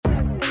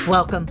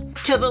Welcome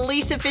to the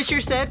Lisa Fisher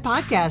Said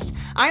podcast.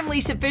 I'm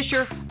Lisa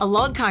Fisher, a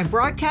longtime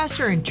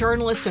broadcaster and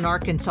journalist in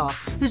Arkansas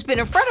who's been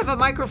in front of a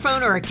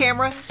microphone or a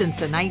camera since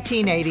the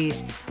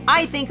 1980s.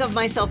 I think of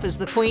myself as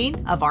the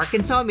queen of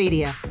Arkansas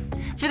media.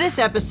 For this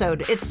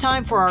episode, it's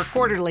time for our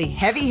quarterly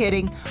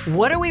heavy-hitting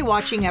What Are We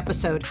Watching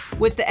episode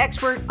with the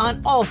expert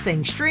on all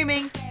things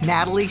streaming,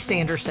 Natalie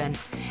Sanderson.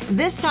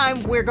 This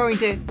time, we're going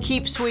to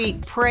keep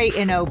sweet, pray,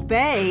 and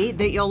obey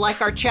that you'll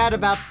like our chat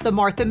about the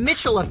Martha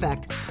Mitchell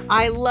effect.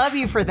 I love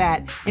you for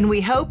that, and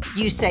we hope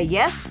you say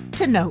yes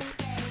to nope.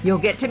 You'll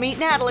get to meet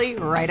Natalie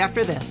right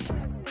after this.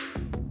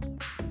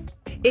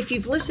 If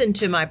you've listened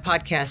to my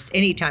podcast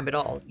anytime at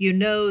all, you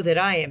know that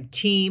I am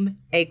Team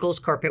Akel's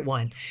Carpet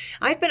One.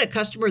 I've been a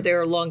customer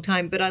there a long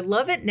time, but I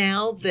love it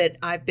now that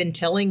I've been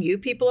telling you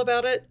people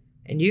about it,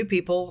 and you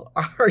people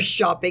are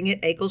shopping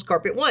at Akel's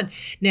Carpet One.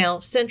 Now,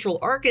 Central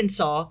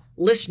Arkansas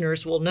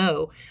listeners will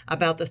know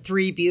about the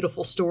three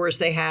beautiful stores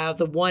they have.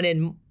 The one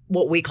in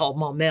what we call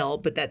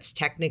Maumelle, but that's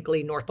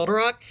technically North Little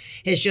Rock,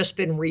 has just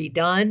been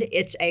redone.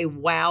 It's a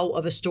wow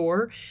of a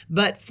store.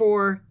 But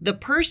for the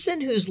person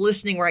who's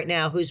listening right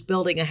now, who's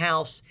building a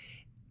house,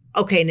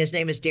 okay, and his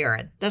name is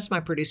Darren. That's my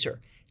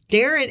producer.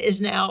 Darren is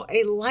now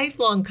a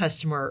lifelong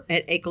customer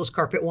at Akel's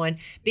Carpet One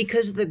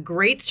because of the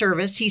great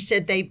service. He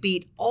said they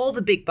beat all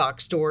the big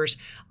box stores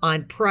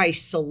on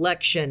price,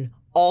 selection,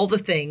 all the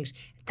things.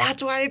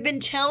 That's what I've been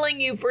telling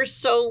you for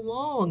so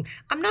long.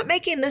 I'm not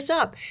making this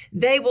up.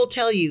 They will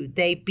tell you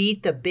they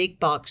beat the big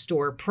box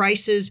store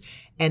prices,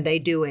 and they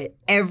do it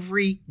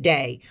every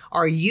day.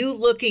 Are you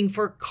looking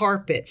for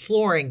carpet,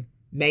 flooring,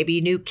 maybe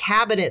new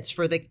cabinets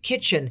for the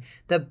kitchen,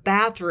 the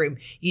bathroom?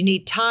 You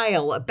need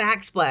tile, a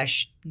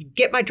backsplash.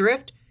 Get my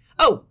drift?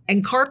 Oh,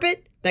 and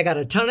carpet? They got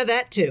a ton of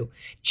that too.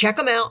 Check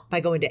them out by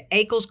going to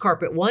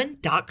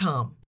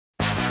akelscarpet1.com.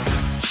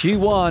 She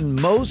won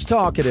Most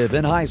Talkative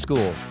in high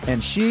school,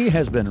 and she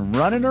has been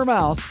running her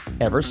mouth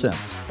ever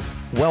since.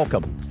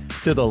 Welcome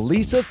to the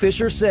Lisa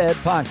Fisher Said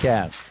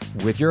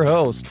podcast with your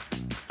host,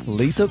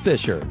 Lisa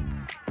Fisher.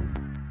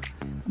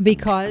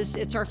 Because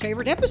it's our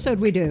favorite episode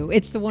we do.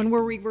 It's the one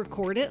where we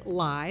record it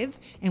live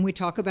and we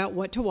talk about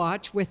what to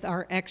watch with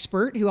our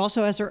expert who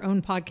also has her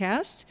own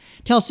podcast.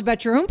 Tell us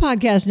about your own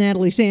podcast,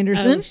 Natalie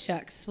Sanderson. Oh,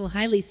 shucks. Well,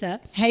 hi, Lisa.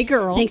 Hey,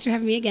 girl. Thanks for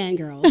having me again,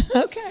 girl.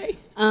 Okay.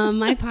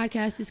 My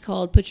podcast is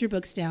called Put Your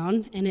Books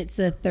Down, and it's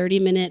a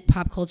 30-minute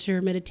pop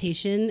culture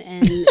meditation,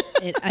 and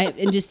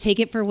and just take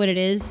it for what it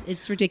is.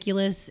 It's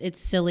ridiculous. It's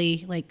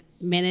silly.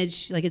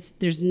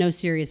 There's no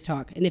serious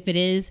talk. And if it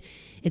is,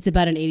 it's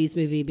about an 80s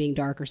movie being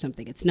dark or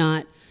something. It's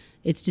not.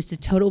 It's just a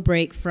total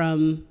break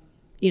from,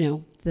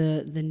 the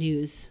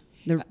news.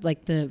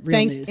 The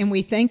real news. And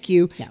we thank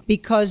you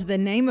because the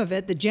name of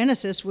it, the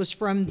genesis, was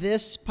from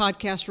this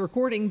podcast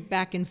recording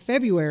back in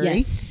February.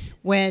 Yes.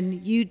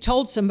 When you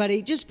told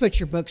somebody, just put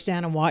your books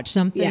down and watch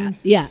something.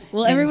 Yeah.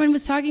 Well, everyone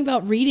was talking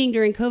about reading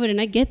during COVID,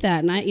 and I get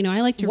that. And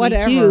I like to read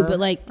too, but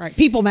right.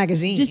 People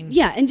Magazine.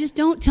 Just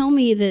don't tell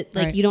me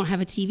that you don't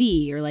have a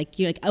TV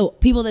or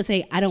people that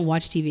say I don't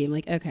watch TV. I'm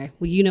like, okay,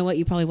 well, you know what?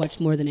 You probably watch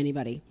more than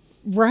anybody.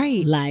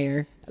 Right.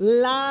 Liar.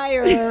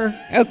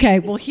 Okay,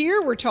 well,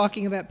 here we're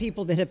talking about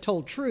people that have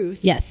told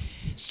truth.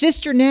 Yes.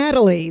 Sister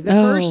Natalie, the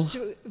first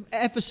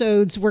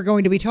episodes we're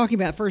going to be talking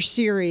about, first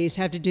series,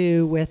 have to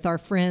do with our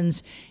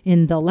friends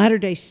in the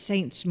Latter-day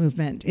Saints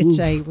movement. It's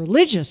a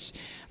religious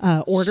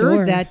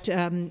order that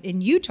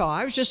in Utah,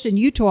 I was just in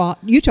Utah,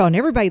 and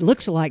everybody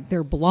looks alike.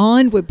 They're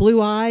blonde with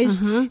blue eyes,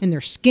 and they're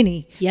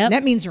skinny. Yep.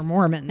 That means they're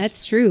Mormons.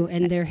 That's true.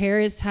 And their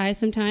hair is high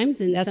sometimes,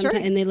 and right.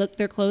 And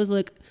their clothes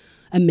look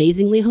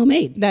amazingly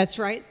homemade. That's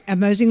right.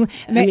 Amazingly.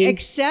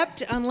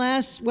 Except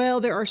unless,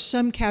 there are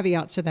some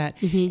caveats to that.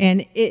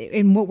 Mm-hmm.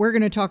 And what we're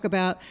going to talk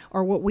about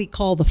are what we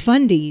call the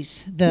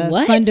fundies, the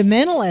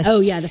fundamentalists.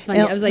 Oh, yeah, the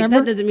fundies. I was like,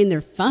 that doesn't mean they're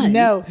fun.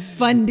 No,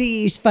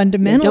 fundies,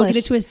 fundamentalists. Don't get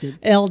it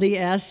twisted.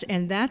 LDS.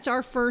 And that's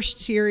our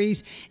first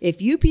series.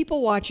 If you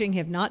people watching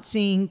have not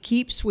seen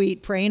Keep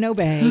Sweet, Pray and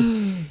Obey,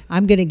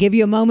 I'm going to give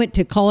you a moment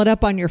to call it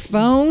up on your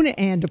phone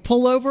and to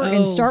pull over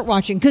and start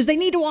watching because they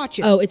need to watch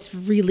it. Oh, it's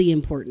really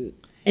important.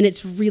 And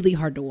it's really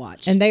hard to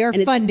watch. And they are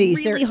fundies.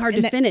 It's really hard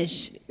to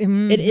finish.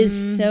 Mm-hmm. It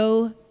is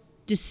so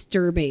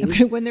disturbing.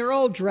 Okay, when they're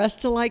all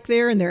dressed alike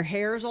there and their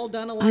hair is all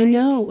done alike. I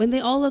know. When they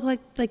all look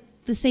like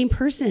the same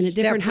person at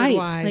different heights.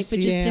 Wives, but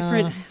just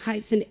different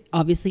heights and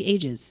obviously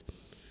ages.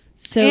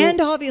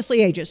 And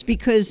obviously ages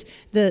because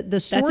the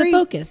story. That's a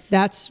focus.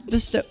 That's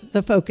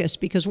the focus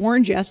because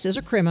Warren Jeffs is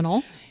a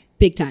criminal.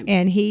 Big time.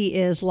 And he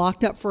is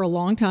locked up for a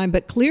long time,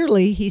 but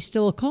clearly he's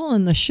still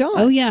calling the shots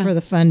for the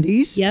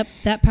fundies. Yep.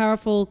 That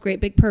powerful, great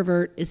big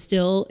pervert is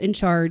still in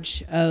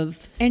charge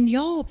of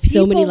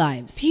so many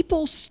lives.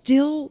 People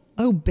still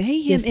obey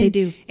him. Yes, they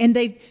do. And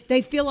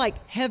they feel like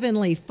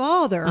Heavenly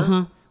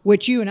Father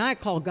which you and I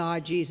call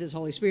God, Jesus,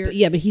 Holy Spirit.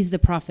 But he's the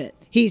prophet.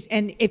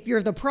 And if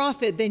you're the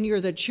prophet, then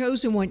you're the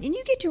chosen one, and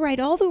you get to write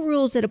all the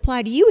rules that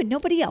apply to you and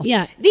nobody else.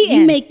 Yeah, the you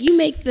end.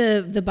 make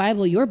the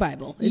Bible your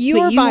Bible. It's Your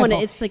what you Bible.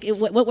 want. It's like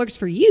what works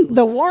for you.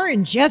 The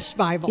Warren Jeff's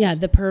Bible. Yeah,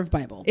 the Perv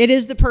Bible. It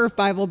is the Perf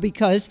Bible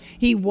because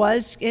he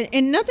was,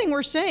 and nothing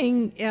we're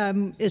saying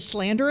is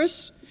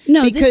slanderous.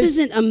 No, because, this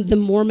isn't. The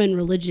Mormon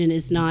religion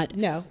is not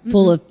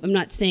full of. I'm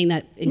not saying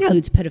that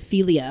includes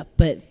pedophilia,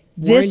 but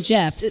Warren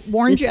Jeffs, this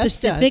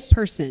specific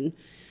person,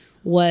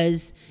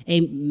 was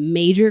a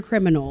major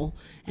criminal,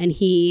 and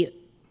he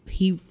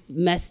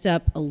messed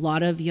up a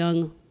lot of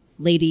young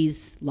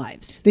ladies'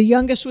 lives. The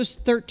youngest was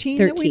 13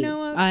 that we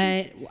know of?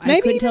 I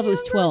couldn't tell if it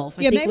was 12.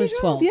 I think it was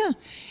 12. Yeah.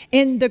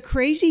 And the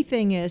crazy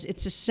thing is,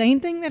 it's the same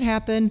thing that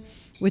happened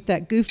with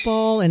that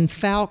goofball in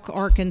Falk,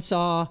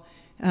 Arkansas,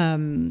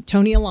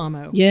 Tony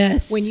Alamo.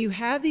 Yes. When you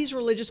have these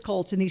religious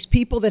cults and these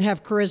people that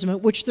have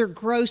charisma, which they're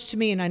gross to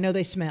me and I know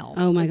they smell.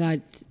 Oh my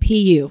God.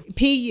 PU.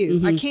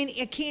 Mm-hmm.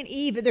 I can't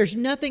even, there's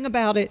nothing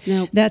about it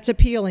Nope. that's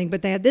appealing,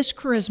 but they have this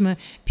charisma.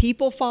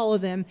 People follow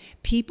them.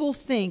 People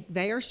think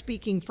they are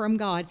speaking from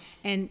God.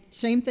 And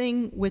same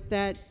thing with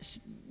that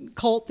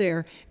cult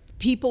there.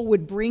 People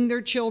would bring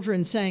their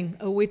children saying,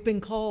 "Oh, we've been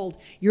called.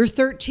 You're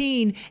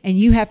 13 and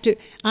you have to,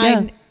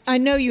 I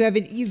know you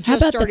haven't. You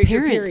just started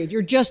your period.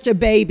 You're just a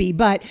baby,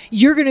 but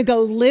you're going to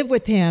go live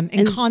with him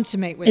and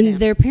consummate with him." And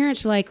their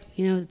parents are like,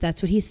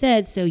 that's what he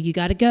said, so you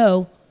got to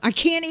go. I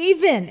can't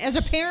even as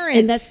a parent.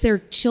 And that's their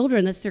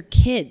children. That's their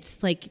kids.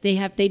 Like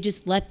they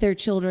just let their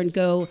children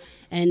go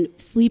and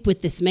sleep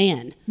with this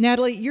man.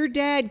 Natalie, your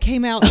dad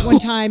came out one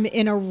time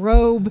in a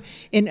robe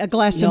in a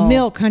glass of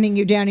milk, hunting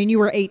you down, and you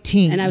were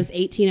 18. And I was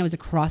 18. I was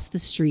across the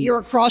street. You're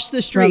across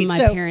the street from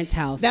my parents'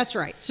 house. That's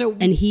right. So,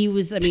 and he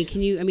was.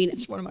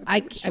 It's one of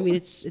my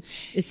favorite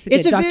stories.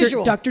 It's a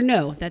visual. Dr.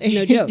 No. That's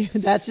no joke.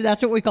 that's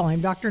what we call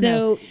him, Dr.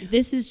 No. So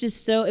this is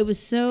just so. It was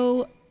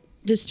so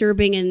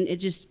disturbing, and it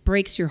just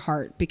breaks your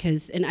heart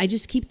and I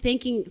just keep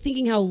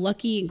thinking how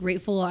lucky and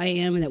grateful I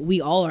am, and that we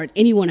all are.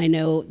 Anyone I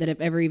know that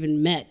I've ever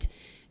even met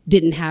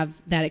didn't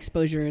have that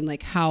exposure, and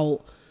like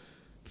how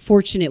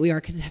fortunate we are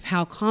because of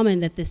how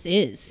common that this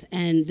is.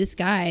 And this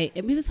guy,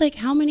 it was like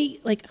how many,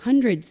 like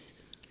hundreds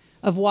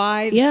of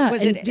wives? Yeah,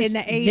 was it in the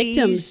 80s?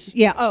 Victims.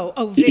 Yeah.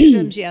 Oh,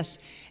 victims. Yes.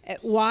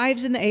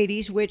 Wives in the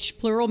 80s, which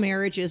plural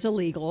marriage is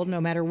illegal,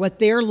 no matter what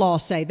their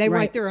laws say. They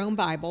write their own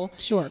Bible.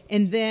 Sure.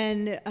 And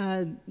then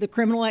the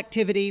criminal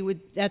activity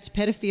that's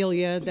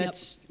pedophilia.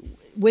 That's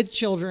with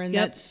children.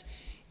 Yep.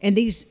 And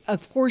these,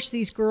 of course,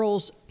 these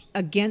girls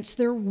against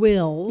their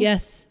will.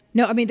 Yes.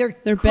 No, I mean they're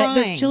crying.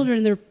 They're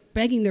children. They're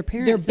begging their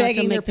parents. They're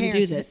begging not to make their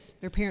parents. them do this.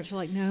 Their parents are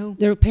like, no.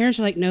 Their parents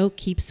are like, no.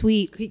 Keep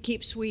sweet.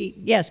 Keep sweet.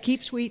 Yes,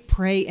 keep sweet.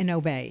 Pray and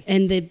obey.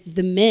 And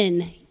the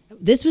men.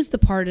 This was the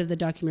part of the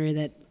documentary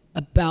that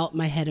about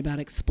my head about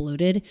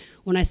exploded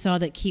when I saw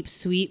that keep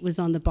sweet was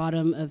on the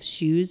bottom of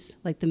shoes.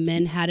 Like the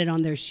men had it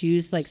on their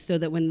shoes, like so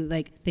that when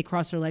they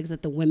cross their legs,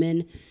 that the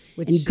women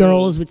and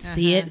girls would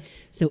see it.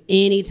 So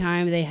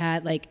anytime they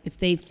had, like, if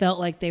they felt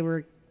like they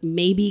were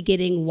maybe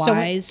getting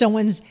wise,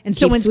 someone's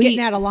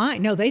getting out of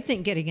line. No, they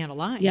think getting out of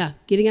line. Yeah,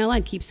 getting out of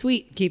line. Keep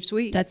sweet. Keep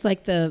sweet. That's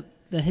like the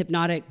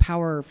hypnotic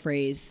power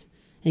phrase.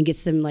 And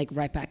gets them like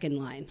right back in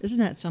line. Isn't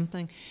that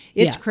something?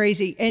 It's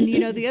crazy. And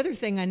the other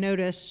thing I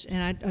noticed,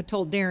 and I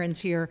told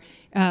Darren's here,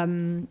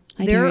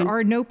 there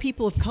are no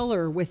people of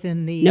color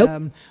within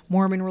the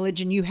Mormon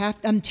religion.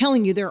 I'm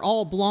telling you, they're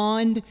all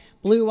blonde,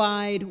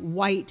 blue-eyed,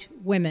 white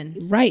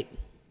women. Right.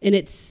 And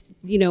it's,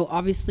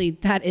 obviously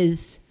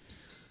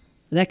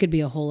that could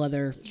be a whole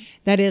other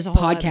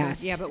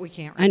podcast. Yeah, but we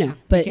can't I know.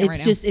 But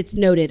it's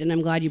noted, and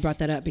I'm glad you brought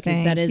that up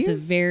because that is a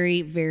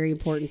very, very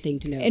important thing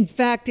to know. In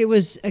fact, it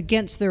was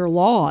against their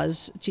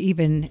laws to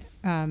even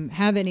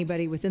have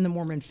anybody within the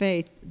Mormon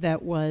faith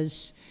that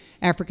was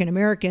African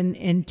American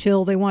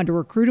until they wanted to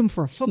recruit them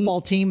for a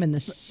football team in the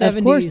 70s.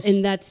 Of course,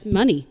 and that's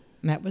money.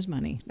 That was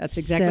money. That's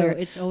exactly right.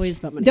 It's always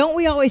about money. Don't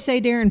we always say,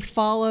 Darren,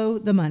 follow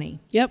the money?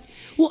 Yep.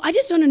 Well, I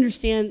just don't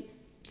understand.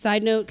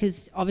 Side note,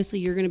 because obviously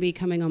you're going to be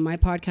coming on my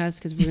podcast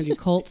because we're going to do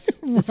cults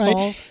this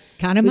fall.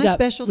 Kind of my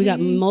specialty. We got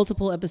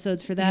multiple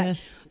episodes for that.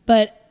 Yes.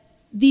 But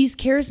these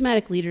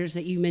charismatic leaders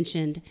that you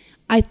mentioned,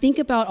 I think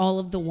about all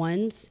of the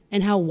ones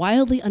and how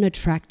wildly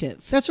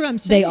unattractive. That's what I'm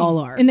saying. They all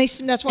are, and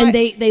that's why. And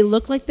they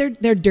look like they're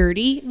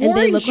dirty, and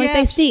they look like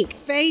they stink.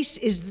 Face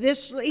is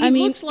this? He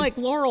looks like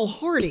Laurel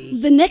Hardy,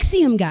 the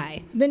Nexium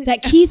guy,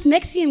 that Keith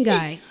Nexium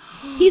guy.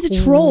 He's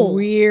a troll,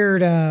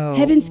 weirdo.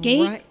 Heaven's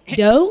Gate, right.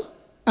 Doe.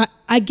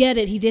 I get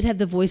it. He did have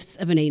the voice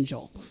of an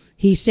angel.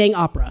 He sang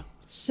opera.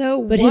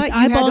 But his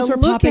eyeballs were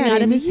popping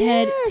out of his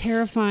head,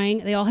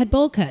 terrifying. They all had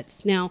bowl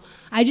cuts. Now,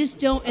 I just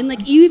don't, and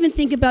like you even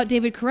think about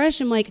David Koresh,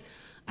 I'm like,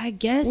 I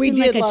guess in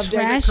like a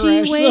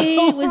trashy way,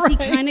 was he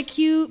kind of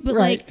cute? But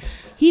like,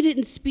 he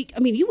didn't speak. I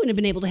mean, you wouldn't have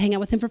been able to hang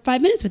out with him for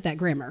 5 minutes with that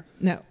grammar.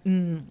 No.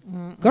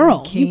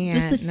 Girl, you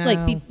just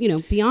like,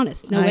 be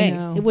honest. No way.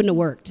 It wouldn't have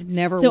worked.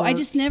 Never So worked. I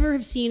just never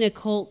have seen a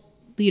cult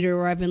leader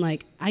where I've been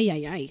like,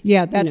 ay.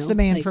 Yeah, that's the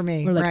man for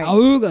me. We're like, right.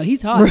 oh,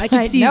 he's hot. I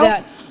can see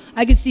that.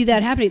 I could see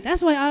that happening.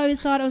 That's why I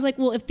always thought, I was like,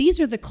 well, if these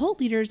are the cult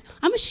leaders,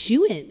 I'm a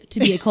shoo-in to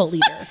be a cult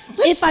leader.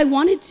 If I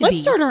wanted to Let's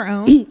start our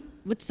own.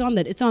 What's on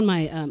that? It's on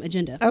my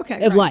agenda.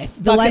 Okay, of right. life.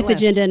 The Bucket life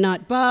list. agenda,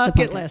 not Bucket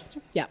the podcast. list.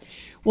 Yeah.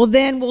 Well,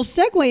 then we'll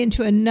segue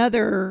into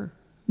another.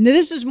 Now,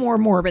 this is more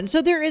morbid.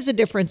 So there is a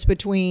difference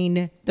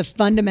between the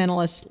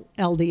fundamentalist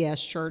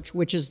LDS church,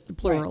 which is the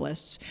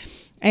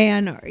pluralists,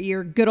 and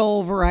your good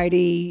old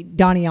variety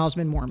Donny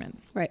Osmond Mormon.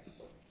 Right.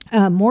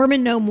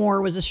 Mormon No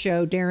More was a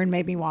show Darren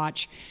made me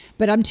watch,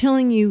 but I'm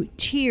telling you,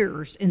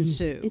 tears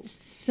ensue. It's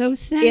so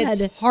sad.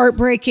 It's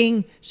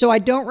heartbreaking, so I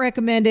don't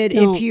recommend it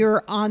Don't. if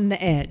you're on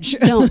the edge.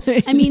 Don't.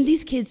 I mean,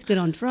 these kids get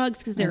on drugs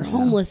because they're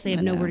homeless. They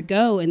have nowhere to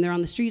go, and they're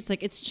on the streets.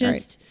 Like, it's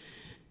just...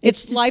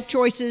 It's just- life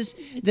choices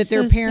that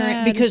their so parent,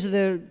 sad. because of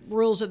the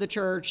rules of the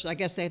church, I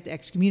guess they have to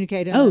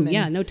excommunicate them. Oh, and-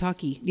 yeah, no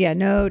talkie. Yeah,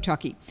 no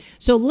talkie.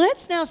 So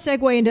let's now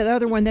segue into the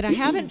other one that I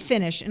haven't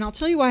finished. And I'll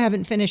tell you why I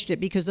haven't finished it,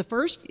 because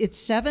it's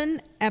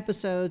 7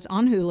 episodes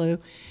on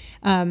Hulu.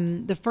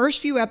 The first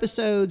few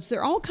episodes,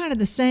 they're all kind of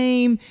the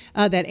same.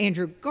 That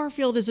Andrew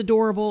Garfield is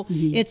adorable.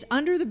 It's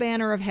Under the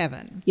Banner of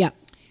Heaven. Yeah.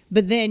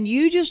 But then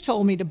you just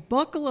told me to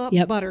buckle up,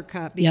 Yep.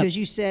 Buttercup, because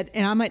you said,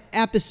 and I'm at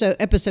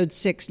episode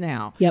 6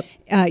 now. Yep.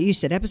 You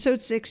said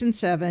episode 6 and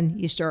 7,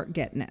 you start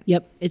getting it.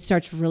 Yep, it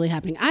starts really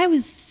happening. I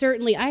was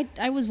certainly,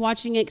 I was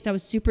watching it because I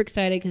was super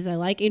excited because I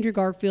like Andrew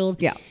Garfield.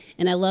 Yeah.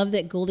 And I love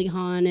that Goldie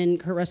Hawn and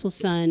Kurt Russell's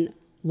son,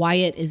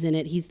 Wyatt, is in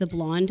it. He's the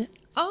blonde.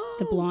 Oh,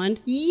 The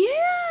blonde.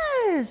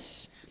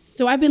 Yes.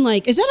 So I've been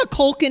like, Is that a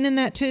Culkin in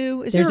that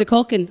too? Is there's there a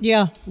Culkin.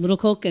 Yeah. Little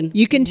Culkin.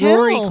 You can tell.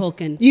 Rory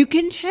Culkin. You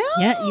can tell.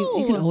 Yeah,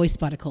 you can always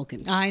spot a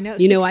Culkin. I know.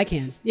 You know I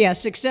can. Yeah,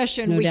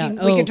 Succession. No we doubt.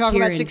 can we can Oh, talk about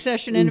Kieran.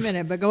 Succession in a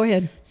minute, but go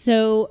ahead.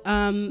 So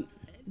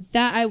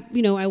that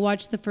I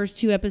watched the first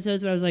 2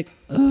 episodes, but I was like,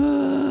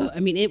 ugh. I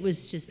mean, it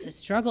was just a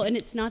struggle, and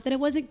it's not that it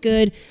wasn't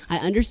good. I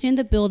understand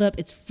the buildup.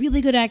 It's really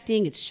good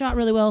acting. It's shot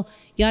really well.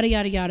 Yada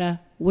yada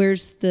yada.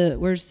 Who's the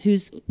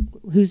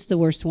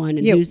worst one,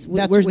 and Yeah, where's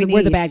that's what we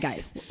where the need. bad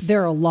guys?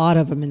 There are a lot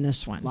of them in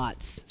this one.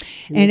 Lots.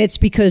 And it's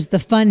because the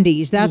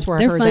fundies, that's where I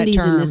They're heard that fundies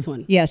in term. this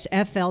one. Yes,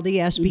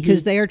 FLDS,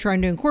 because they are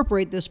trying to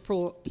incorporate this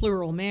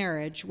plural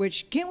marriage,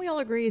 which can't we all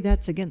agree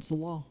that's against the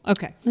law?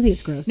 Okay. I think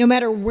it's gross. No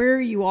matter where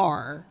you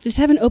are, Just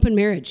have an open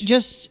marriage.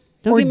 just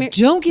Don't get married.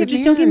 don't get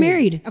Just don't get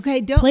married.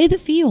 Okay, don't Play the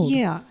field.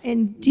 Yeah,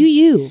 and Do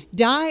you?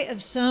 die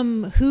of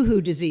some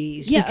hoo-hoo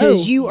disease Yeah,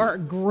 because oh. you are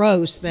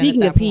gross. Then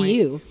Speaking at of that point.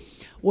 PU.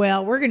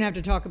 Well, we're going to have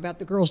to talk about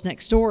the girls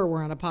next door.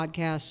 We're on a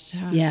podcast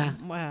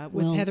with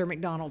Well, Heather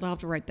McDonald. I'll have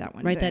to write that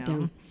one write that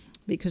down.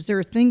 Because there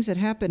are things that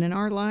happen in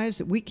our lives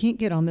that we can't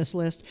get on this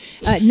list.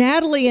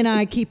 Natalie and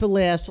I keep a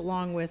list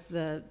along with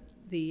the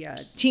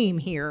team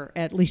here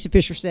at Lisa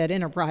Fisher Said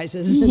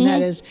Enterprises, and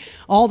that is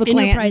all the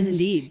Enterprise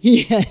Clantons. indeed.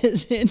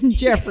 Yes, and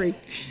Jeffrey.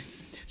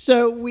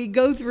 So we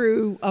go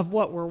through of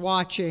what we're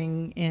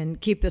watching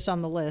and keep this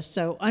on the list.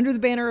 So Under the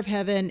Banner of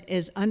Heaven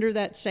is under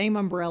that same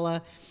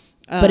umbrella.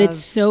 But it's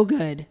so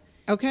good.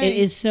 Okay. It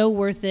is so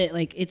worth it.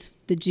 Like,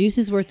 the juice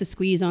is worth the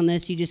squeeze on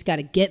this. You just got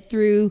to get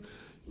through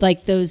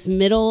like those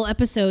middle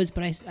episodes.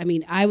 But I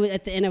mean, I was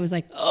at the end, I was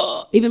like,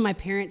 oh, even my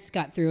parents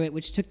got through it,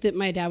 which took that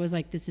my dad was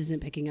like, this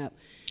isn't picking up.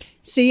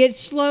 See, it's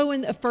slow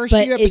in the first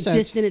But few it's episodes.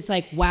 just, then it's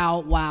like,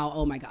 wow,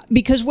 oh my God.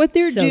 Because what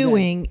they're So good.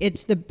 doing,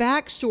 it's the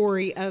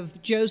backstory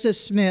of Joseph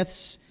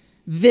Smith's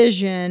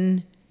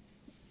vision,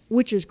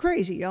 which is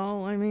crazy,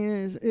 y'all. I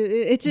mean,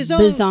 it's his own.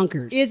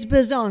 Bazonkers. It's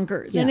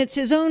bazonkers. Yeah. And it's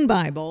his own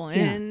Bible.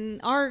 And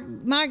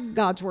my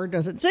God's word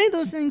doesn't say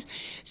those things.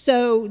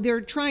 So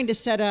they're trying to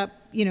set up,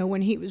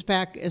 when he was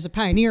back as a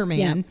pioneer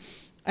man.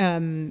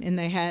 And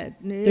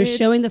They're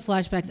showing the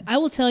flashbacks. I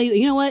will tell you,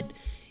 you know what?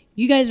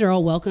 You guys are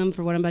all welcome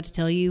for what I'm about to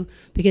tell you,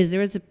 because there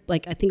was I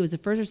think it was the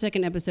first or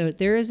second episode.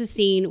 There is a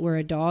scene where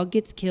a dog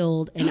gets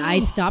killed, and I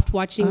stopped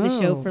watching the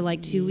show for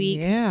like 2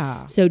 weeks.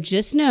 Yeah. So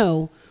just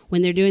know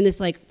when they're doing this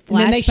like And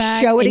then they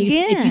flashback, show it and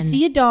if again. you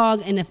see a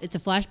dog and if it's a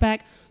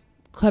flashback,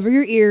 cover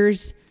your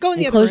ears, Go in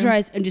the and other close your room.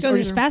 eyes, and Go in the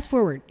just room. fast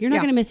forward. You're not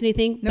Yeah. going to miss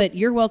anything, but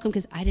you're welcome,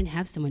 because I didn't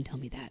have someone tell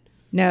me that.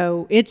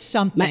 No, it's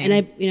something.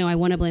 And I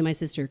want to blame my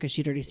sister because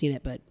she'd already seen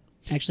it, but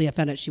actually I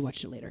found out she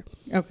watched it later.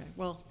 Okay,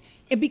 well,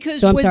 because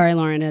So I'm sorry,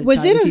 Lauren, I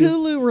Was thought it it was a you.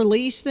 Hulu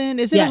release then?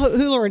 Is it Yes. a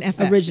Hulu or an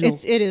FX? Original.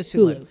 It is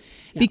Hulu. Hulu.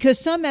 Yeah. Because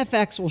some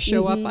FX will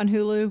show up on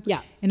Hulu.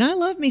 Yeah. And I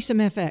love me some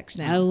FX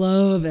now. I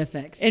love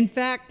FX. In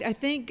fact, I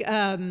think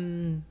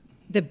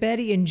the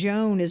Betty and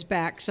Joan is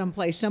back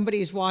someplace.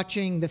 Somebody's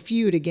watching The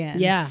Feud again.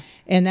 Yeah.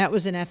 And that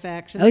was an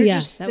FX. And Oh they're yeah,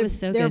 just- that was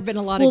so good. There have been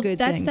a lot well, of good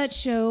that's things. that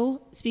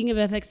show. Speaking of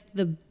FX,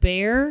 The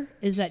Bear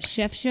is that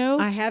chef show.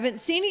 I haven't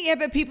seen it yet,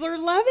 but people are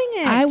loving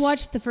it. I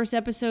watched the first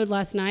episode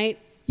last night.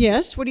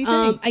 Yes. What do you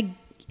think?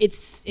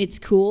 It's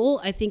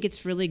cool. I think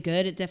it's really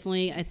good. It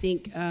definitely. I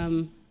think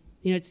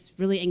it's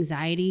really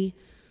anxiety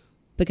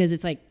because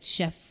it's like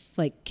chef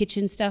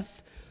kitchen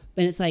stuff,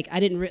 and it's like I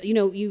didn't.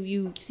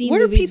 You've seen.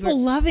 What are movies people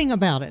where loving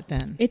about it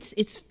then? It's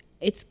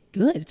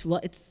good.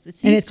 It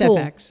seems And it's cool.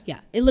 FX. Yeah,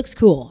 it looks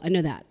cool. I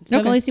know that. So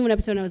I've Okay. only seen one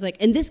episode, and I was like,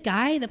 and this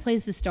guy that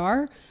plays the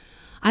star,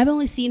 I've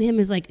only seen him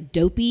as like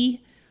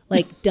dopey,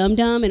 like Dum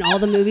Dum in all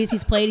the movies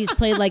he's played. He's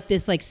played like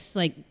this, like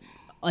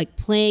like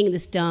playing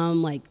this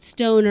dumb like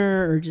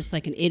stoner or just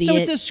like an idiot. So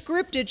it's a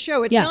scripted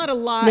show. It's not a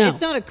live. No.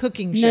 It's not a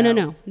cooking show.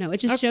 No. It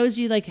just shows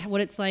you like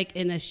what it's like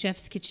in a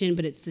chef's kitchen,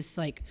 but it's this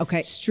like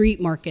Okay.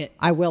 street market.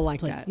 I will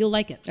like place. that. You'll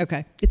like it.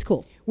 Okay. It's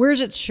cool. Where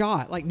is it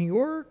shot? Like New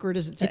York, or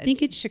does it say? I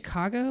think it's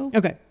Chicago.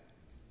 Okay.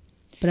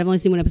 But I've only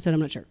seen one episode. I'm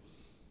not sure.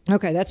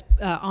 Okay, that's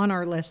on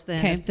our list then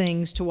Okay. of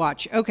things to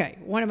watch. Okay,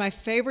 one of my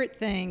favorite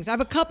things. I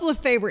have a couple of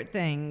favorite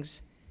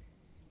things.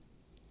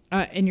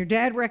 And your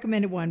dad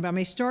recommended one, but I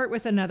may start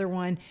with another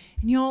one.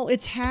 And y'all,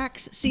 it's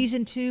Hacks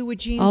season 2 with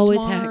Gene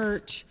Always Smart.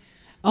 Hacks.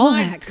 All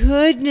my Hacks.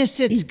 Goodness,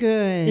 it's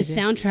good. The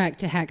soundtrack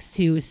to Hacks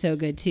 2 was so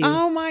good too.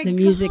 Oh my god. The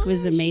music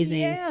was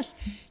amazing. Yes.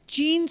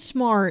 Jean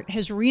Smart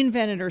has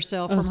reinvented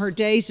herself from her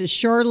days as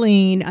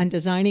Charlene on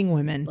Designing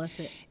Women. Bless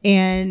it.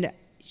 And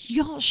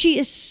y'all, she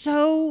is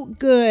so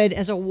good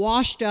as a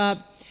washed up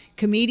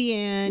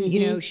comedian.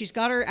 You know, she's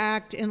got her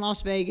act in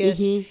Las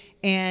Vegas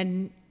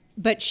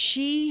but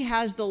she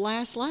has the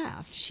last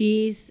laugh.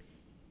 She's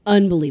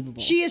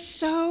unbelievable. She is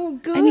so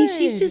good. I mean,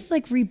 she's just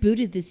like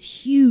rebooted this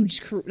huge,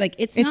 like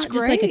it's not just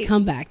like a great.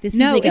 comeback. This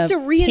No, is like it's a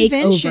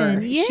reinvention.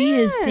 takeover. She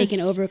has Yes.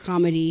 taken over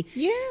comedy.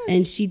 Yes.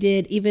 And she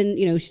did even,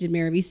 she did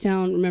Mayor of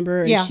Easttown,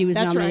 remember? And Yeah, she was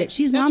that's nominated. right.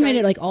 She's That's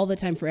nominated right. like all the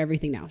time for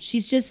everything now.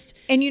 She's just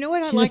And you know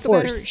what I she's a like about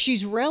her? force.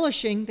 She's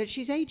relishing that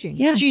she's aging.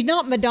 Yeah. She's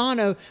not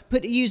Madonna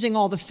using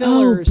all the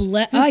fillers.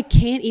 I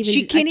can't even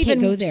She can't even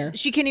go there.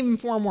 She can't even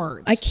form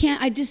words. I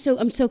can't.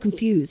 I'm so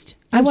confused.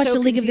 I I'm watched so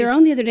A League of Their confused.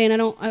 Own the other day, and I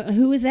don't.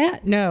 Who is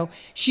that? No,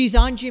 she's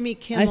on Jimmy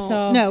Kimmel. I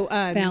saw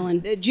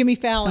Fallon. Jimmy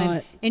Saw Fallon,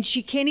 it. and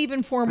she can't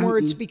even form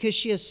words because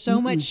she has so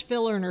much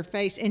filler in her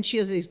face, and she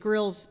has these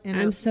grills in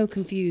her. I'm so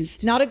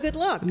confused. Not a good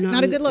look. not-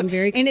 Not a good look. I'm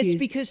very And it's confused.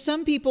 because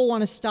some people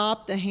want to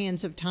stop the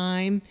hands of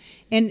time,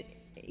 and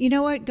you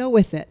know what? Go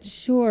with it.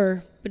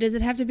 Sure, but does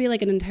it have to be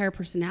like an entire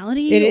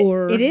personality,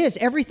 It is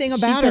everything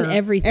about She's her. done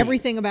everything.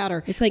 Everything about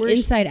her. It's like Whereas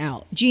Inside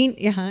Out. Gene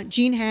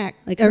Hack,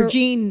 Like or her-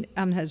 Gene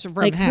has from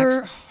Like Hacks.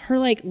 her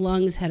like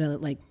lungs had a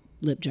like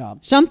lip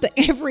job. Something,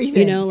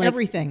 everything, Like,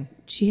 everything.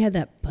 She had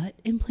that butt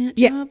implant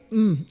Yeah,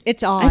 job.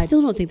 it's odd. I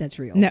still don't think that's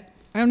real. No,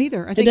 I don't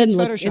either. I think it's doesn't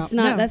Photoshop. look- it's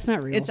not- No, that's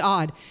not real. It's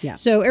odd. Yeah.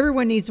 So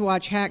everyone needs to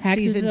watch Hacks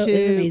season 2.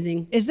 is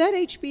amazing. Is that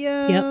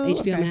HBO? Yep,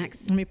 HBO Okay.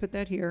 Max. Let me put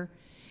that here.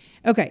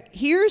 Okay,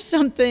 here's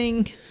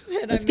something.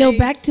 Let's go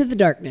back to the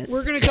darkness.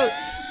 We're gonna go.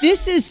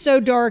 This is so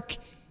dark.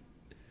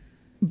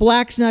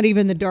 Black's not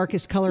even the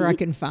darkest color I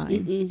can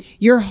find.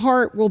 Your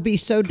heart will be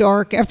so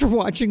dark after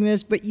watching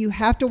this, but you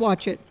have to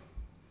watch it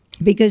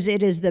because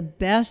it is the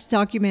best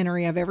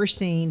documentary I've ever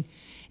seen,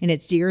 and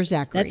it's Dear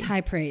Zachary. That's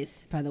high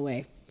praise, by the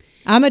way.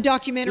 I'm a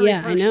documentary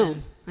Yeah,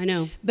 person. I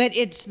know. But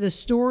the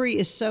story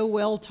is so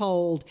well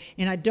told,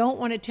 and I don't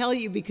want to tell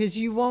you because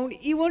you won't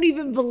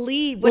even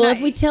believe. Well,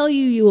 if we tell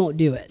you, you won't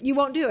do it. you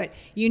won't do it.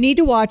 You need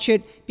to watch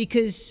it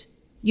because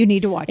you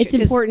need to watch It's it.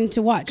 'Cause- important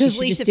to watch. You because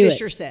should Lisa just do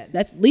Fisher it. said.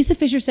 That's Lisa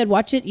Fisher said.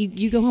 Watch it.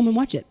 You go home and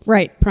watch it.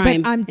 Right.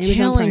 Prime. But I'm Amazon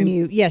telling Prime.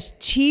 you, yes,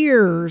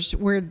 tears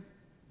where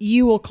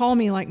you will call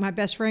me like my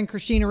best friend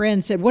Christina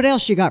Wren said, what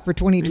else you got for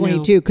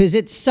 2022? Because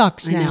it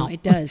sucks I know now.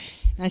 it does.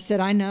 I said,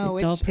 I know.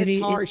 It's all pretty-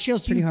 hard. it's She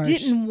goes, pretty you harsh.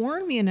 didn't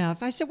warn me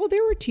enough. I said, well,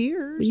 there were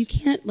tears. You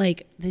can't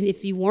then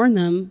if you warn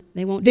them,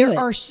 they won't do There it.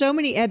 are so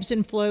many ebbs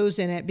and flows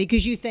in it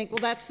because you think, well,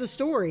 that's the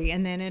story,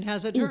 and then it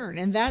has a turn,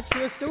 and that's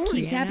the story.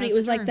 Keeps and happening. has It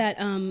was a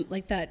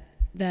like turn.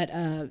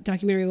 that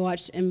documentary we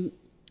watched, and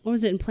what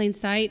was it, In Plain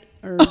Sight?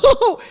 Or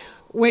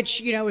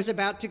Which is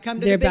about to come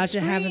to They're the big about to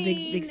have a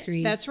big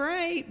screen. That's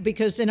right,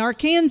 because in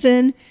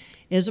Arkansan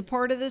is a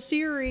part of the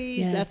series.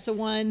 Yes. That's the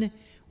one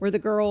where the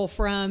girl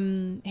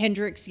from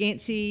Hendrix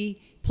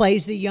Yancey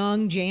plays the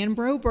young Jan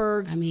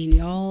Broberg. I mean,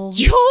 y'all.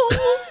 Yo,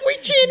 we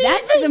can't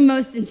That's even. the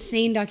most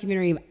insane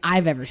documentary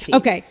I've ever seen.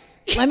 Okay,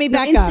 let me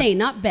back Not up. insane,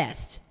 not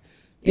best.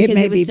 It Because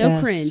may it was be so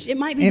best. cringe. It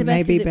might be It the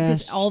best may be because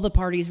best. all the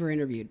parties were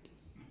interviewed.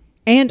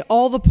 And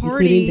all the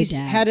Including the parties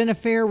dad. had an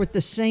affair with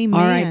the same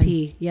man.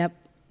 R.I.P. Yep.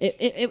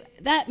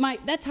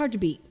 That's hard to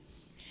beat.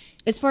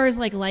 As far as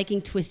like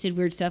liking twisted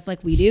weird stuff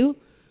like we do.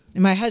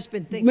 And my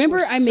husband thinks. Remember,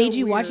 we're I so made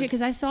you watch it weird.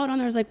 because I saw it on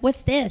there. I was like,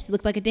 "What's this?" It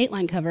looked like a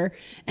Dateline cover,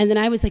 and then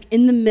I was like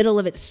in the middle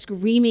of it,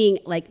 screaming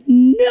like,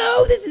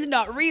 "No, this is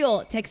not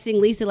real!" Texting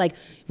Lisa like,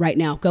 "Right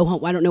now, go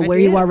home. I don't know where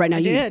you are right now. I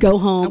You did. go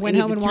home. I went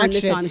you home need and to turn watched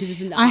this it. on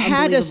because it's I had to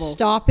unbelievable."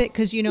 stop it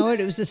because you know what?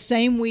 It was the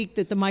same week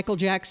that the Michael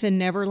Jackson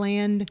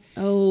Neverland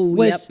Oh,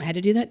 was yep. Had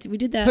to do that. We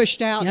did that.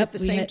 pushed out Yep, at the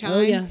we same had- time. Oh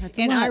yeah, that's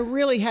a and lot. I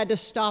really had to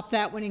stop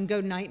that one and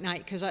go night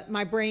night because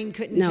my brain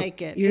couldn't no, take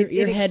it. Your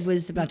It head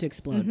was about to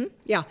explode.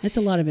 yeah, That's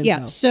a lot of info.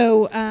 yeah. So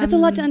That's a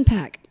lot to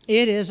unpack.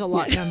 It is a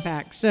lot to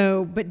unpack.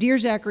 So, but Dear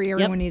Zachary,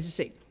 everyone needs to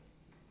see.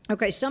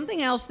 Okay,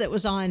 something else that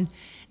was on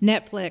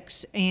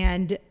Netflix,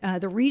 and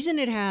the reason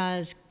it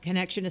has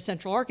connection to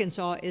Central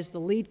Arkansas is the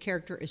lead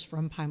character is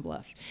from Pine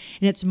Bluff,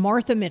 and it's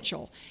Martha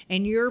Mitchell.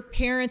 And your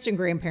parents and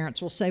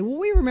grandparents will say, "Well,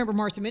 we remember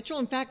Martha Mitchell.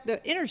 In fact,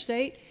 the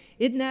interstate."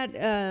 Isn't that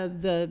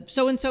the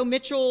so-and-so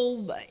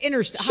Mitchell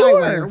interstate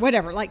highway or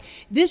whatever? Like,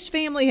 this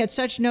family had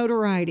such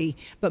notoriety,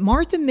 but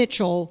Martha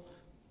Mitchell,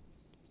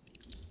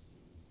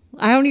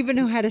 I don't even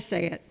know how to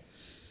say it.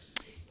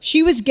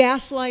 She was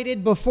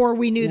gaslighted before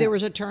we knew there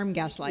was a term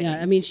gaslighting.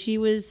 Yeah, I mean, she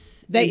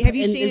was have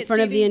you seen in it,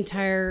 front of Stevie? the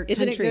entire country.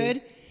 Isn't it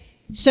good?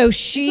 So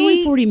It's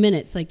only 40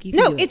 minutes. Like you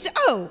can do it.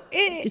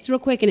 It's real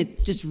quick and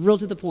it just real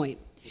to the point.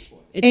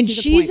 And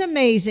she's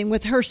amazing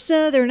with her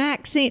Southern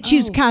accent. She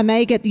was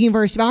Chi-Meg at the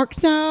University of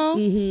Arkansas.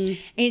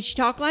 And she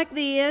talked like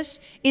this.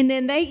 And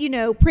then they,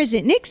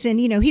 President Nixon,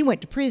 he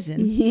went to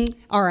prison.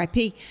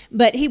 R.I.P.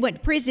 But he went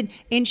to prison.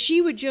 And she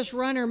would just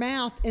run her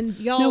mouth. And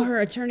y'all. No, her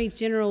Attorney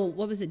General,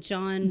 what was it,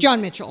 John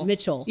Mitchell.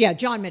 Mitchell. Yeah,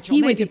 John Mitchell.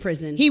 He went to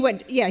prison. He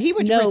went to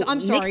prison.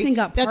 I'm sorry. Nixon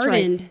got That's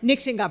pardoned. right.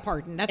 Nixon got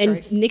pardoned. That's and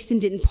right. Nixon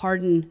didn't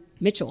pardon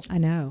Mitchell. I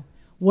know.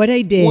 What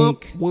a dig.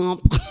 Womp,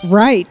 womp.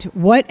 Right.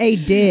 What a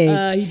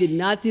dig. He did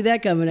not see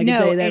that coming. I can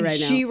tell you that right now.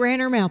 She ran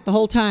her mouth the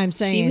whole time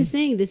saying. She was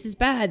saying, this is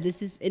bad.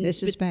 This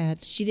is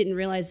bad. She didn't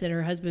realize that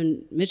her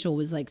husband, Mitchell,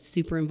 was like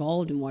super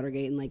involved in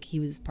Watergate and like he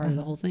was part of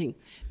the whole thing.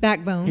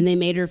 Backbone. And they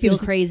made her feel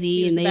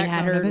crazy and they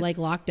had her like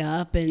locked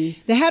up. And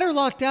they had her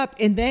locked up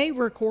and they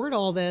record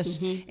all this.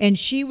 And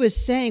she was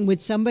saying,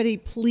 would somebody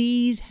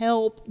please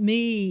help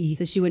me?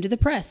 So she went to the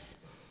press.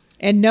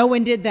 And no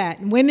one did that.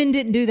 Women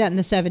didn't do that in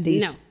the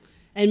 70s. No.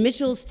 And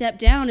Mitchell stepped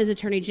down as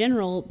Attorney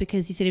General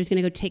because he said he was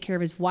going to go take care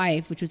of his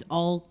wife, which was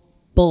all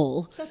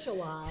bull. Such a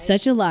lie.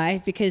 Such a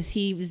lie because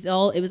it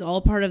was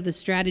all part of the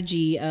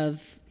strategy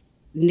of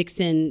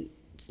Nixon's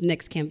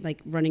next camp,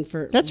 like running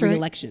for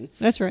re-election.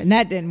 That's right. And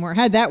that didn't work.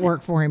 How'd that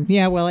work for him?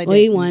 Yeah, well, it did.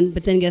 He won,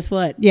 but then guess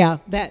what? Yeah,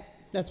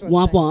 that's what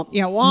womp womp.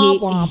 Yeah,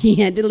 womp. He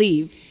had to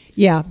leave.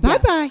 Yeah,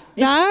 bye-bye.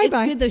 It's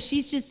good, though.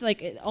 She's just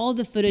like, all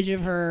the footage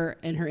of her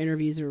and her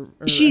interviews are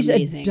She's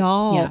amazing. A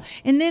doll. Yeah.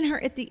 And then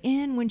her at the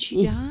end when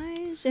she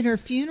dies at her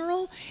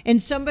funeral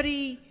and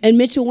somebody... And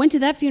Mitchell went to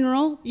that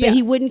funeral, but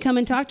he wouldn't come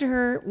and talk to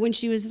her when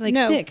she was like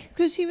sick.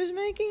 Because he was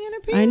making an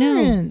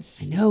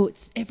appearance. I know.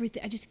 It's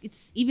everything.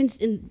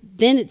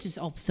 Then it's just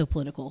all so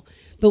political.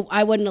 But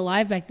I wasn't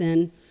alive back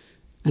then.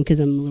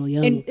 Because I'm a little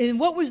young. And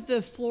what was the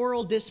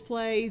floral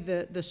display?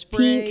 The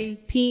spray,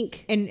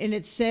 pink, and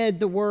it said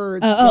the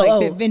words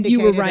that vindicated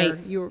you were right.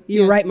 her.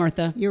 You were right,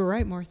 Martha. You were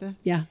right, Martha.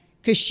 Yeah,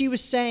 because she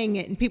was saying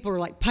it, and people were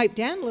like, "Pipe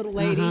down, little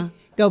lady.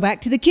 Go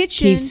back to the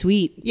kitchen. Keep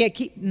sweet. Yeah,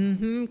 keep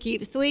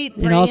sweet.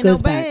 It all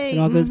goes back. It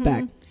all goes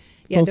back.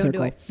 Yeah, full don't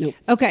circle. do it. Nope.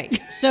 Okay,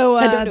 so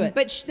don't do it.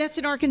 but that's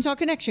an Arkansas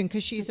connection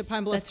because she's a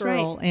Pine Bluff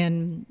girl, right.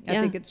 and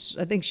I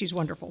think she's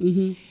wonderful.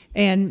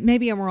 And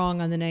maybe I'm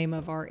wrong on the name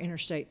of our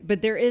interstate,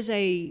 but there is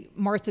a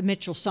Martha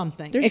Mitchell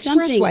something. There's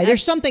Expressway. something.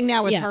 There's something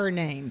now with her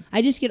name.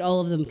 I just get all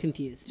of them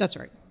confused. That's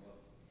right.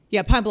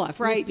 Yeah, Pine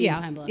Bluff, right? Yeah,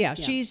 Pine Bluff.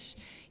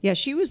 Yeah,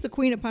 she was the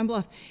queen of Pine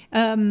Bluff.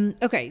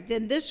 Okay,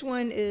 then this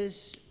one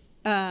is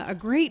a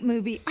great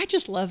movie. I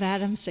just love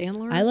Adam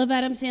Sandler. I love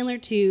Adam Sandler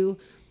too.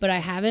 But I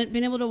haven't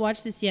been able to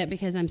watch this yet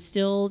because I'm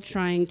still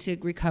trying to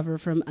recover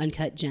from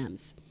Uncut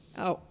Gems.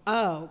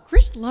 Oh,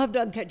 Chris loved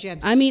Uncut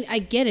Gems. I mean, I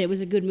get it. It was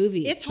a good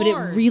movie. It's but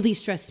hard. it really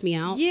stressed me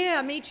out.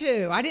 Yeah, me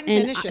too. I didn't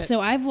finish it. So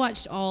I've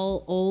watched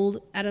all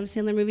old Adam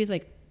Sandler movies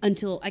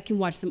until I can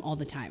watch them all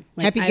the time.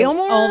 Happy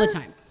Gilmore? All the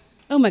time.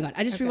 Oh my God!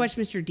 I just rewatched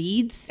Mr.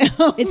 Deeds.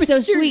 It's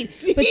so sweet.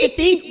 Deeds.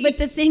 But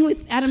the thing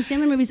with Adam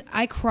Sandler movies,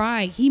 I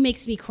cry. He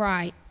makes me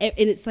cry, and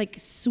it's like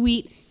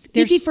sweet.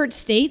 50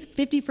 First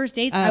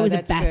Dates, I was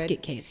a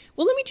basket case.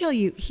 Well, let me tell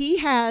you, he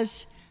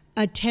has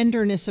a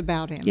tenderness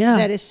about him Yeah,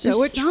 that is so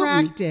there's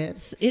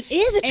attractive. It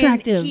is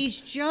attractive. And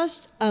he's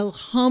just a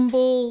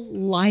humble,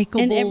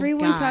 likable and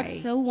everyone guy. talks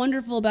so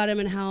wonderful about him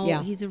and how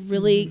he's a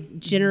really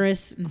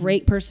generous,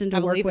 great person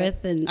to work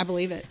with. And I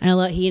believe it. And I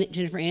love he and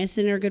Jennifer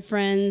Aniston are good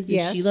friends.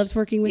 Yes. And she loves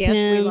working with him.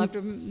 Yes, we loved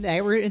him.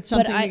 They were in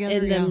something together.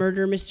 In the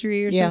murder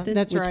mystery or something,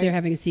 that's which right. they're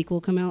having a sequel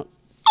come out.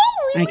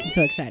 Oh, really? I'm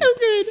so excited. Oh,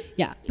 good.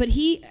 Yeah, but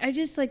I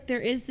just like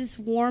there is this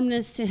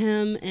warmness to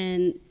him,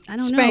 and I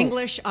don't know.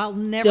 Spanglish, I'll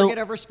never get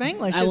over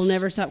Spanglish. I will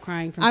never stop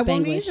crying from Spanglish. I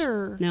won't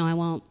either. No, I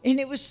won't. And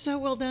it was so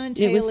well done.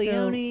 Taylor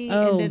Leone,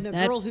 and then the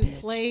girl who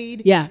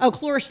played. Yeah. Oh,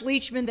 Cloris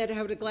Leachman that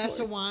had a glass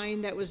of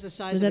wine that was the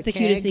size Was of that the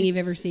keg. cutest thing you've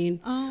ever seen?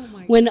 Oh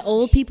my! When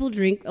old people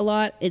drink a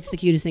lot, it's the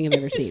cutest thing I've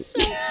ever seen.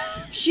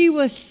 She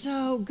was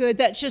so good.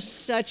 That's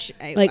just such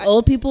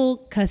old people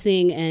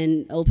cussing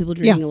and old people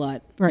drinking a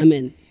lot. Right. I'm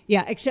in.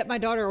 Yeah, except my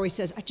daughter always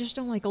says, I just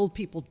don't like old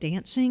people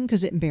dancing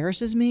because it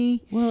embarrasses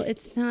me. Well,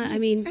 it's not. I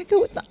mean, I go,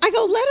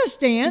 let us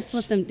dance.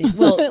 Just let them dance.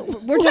 Well,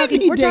 we're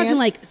talking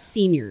like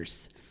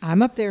seniors.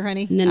 I'm up there,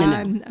 honey. No.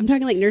 I'm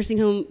talking like nursing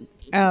home.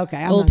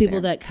 Okay, old people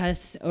that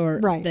cuss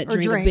or that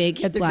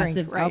drink a big glass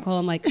of alcohol.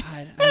 I'm like,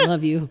 God, I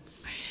love you.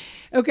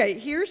 Okay,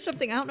 here's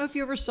something. I don't know if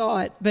you ever saw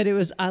it, but it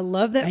was I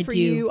love that for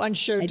you on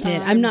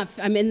Showtime. I did.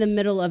 I'm in the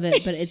middle of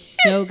it, but it's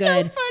so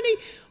good. So funny.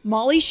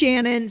 Molly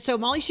Shannon. So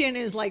Molly Shannon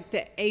is like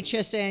the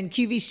HSN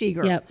QVC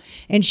girl. Yep.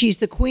 And she's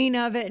the queen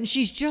of it, and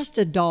she's just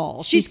a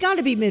doll. She's got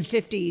to be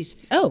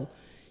mid-50s. Oh,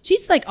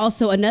 she's like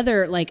also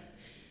another like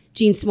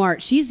Jean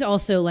Smart. She's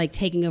also like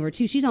taking over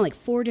too. She's on like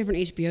 4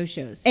 different HBO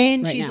shows.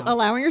 And she's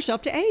allowing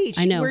herself to age.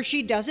 I know. Where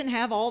she doesn't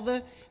have all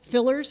the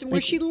fillers and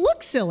where she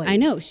looks silly. I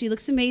know. She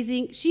looks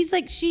amazing. She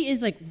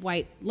is like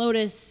White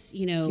Lotus,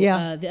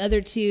 the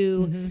other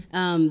two,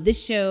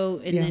 this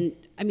show. And then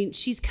I mean,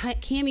 she's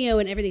cameo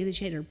and everything that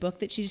she had in her book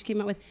that she just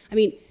came out with. I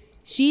mean,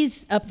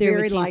 she's up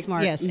there with Jean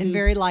Smart. Yes, and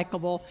very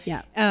likable.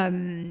 Yeah.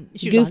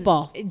 She was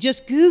Goofball.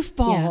 Just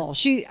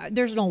goofball. Yeah.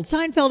 There's an old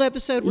Seinfeld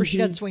episode where she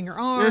doesn't swing her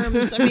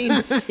arms. I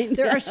mean,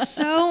 there are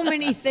so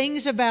many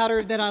things about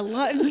her that I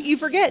love. You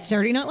forget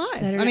Saturday Night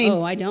Live. I mean,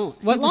 I don't.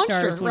 What launched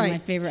Superstar her, is one of my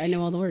favorite. I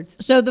know all the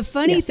words. So the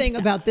funny thing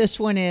about this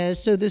one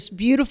is, so this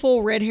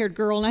beautiful red-haired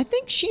girl, and I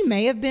think she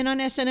may have been on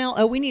SNL.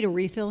 Oh, we need a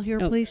refill here,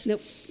 please.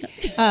 Nope.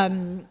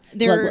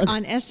 They're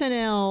on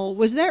SNL.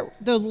 Was that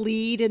the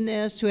lead in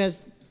this who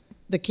has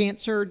the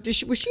cancer? Was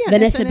she on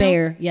Vanessa SNL?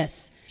 Bayer,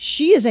 yes.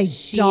 She is a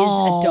doll. She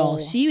is a doll.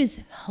 She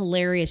was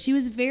hilarious. She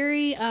was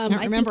very,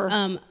 I think,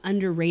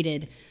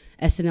 underrated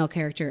SNL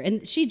character.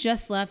 And she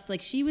just left.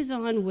 Like, she was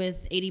on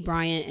with Adie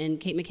Bryant and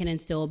Kate McKinnon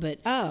still, but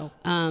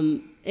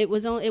it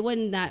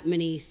wasn't that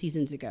many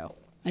seasons ago.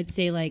 I'd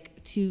say like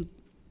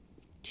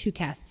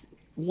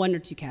one or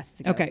two casts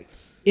ago. Okay.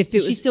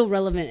 She's still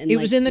relevant. It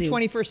was in the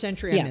 21st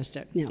century. I missed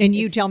it. No, and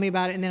you tell me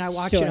about it, and then I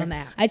watch it on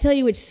that. I tell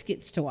you which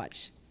skits to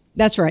watch.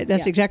 That's right.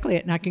 That's exactly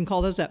it. And I can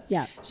call those up.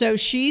 Yeah. So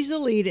she's the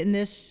lead in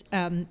this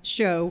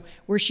show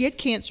where she had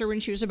cancer when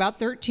she was about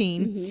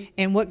 13. Mm-hmm.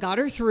 And what got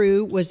her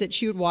through was that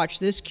she would watch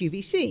this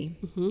QVC.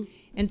 Mm-hmm.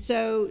 And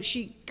so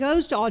she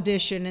goes to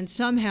audition and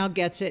somehow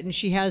gets it. And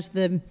she has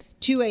the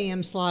 2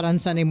 a.m. slot on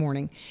Sunday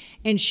morning.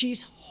 And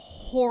she's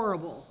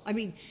horrible. I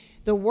mean,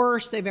 the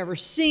worst they've ever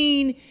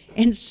seen.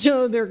 And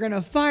so they're going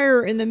to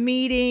fire her in the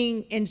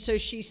meeting. And so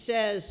she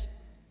says,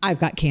 I've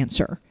got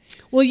cancer.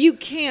 Well, you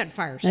can't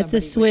fire somebody. That's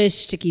a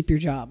swish to keep your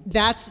job.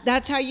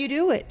 That's how you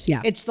do it.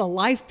 Yeah. It's the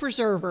life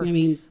preserver. I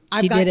mean,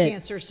 I've got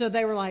cancer. So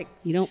they were like,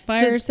 you don't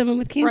fire someone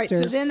with cancer.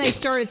 Right. So then they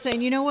started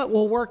saying, you know what?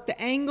 We'll work the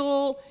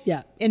angle.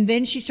 Yeah. And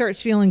then she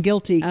starts feeling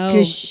guilty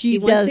because she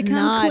does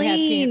not have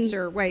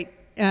cancer. Wait,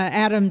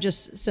 Adam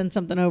just sent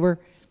something over.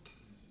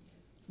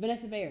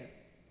 Vanessa Bayer.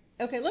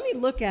 Okay, let me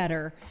look at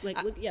her. Look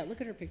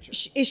at her picture.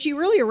 Is she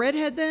really a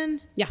redhead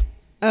then? Yeah.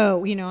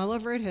 Oh, I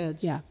love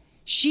redheads. Yeah.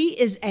 She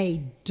is a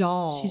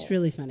doll. She's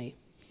really funny.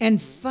 And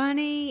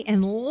funny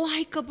and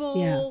likable.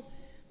 Yeah.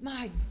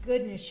 My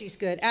goodness, she's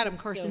good. Adam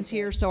Carson's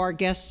here, so our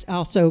guests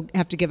also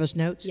have to give us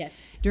notes.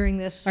 Yes. During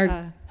this.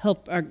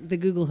 The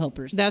Google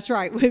helpers. That's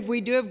right.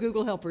 We do have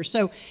Google helpers.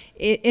 So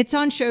it's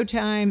on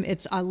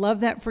Showtime. I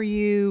love that for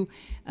you.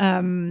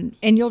 And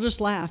you'll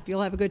just laugh.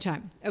 You'll have a good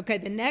time. Okay,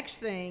 the next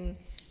thing.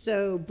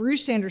 So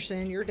Bruce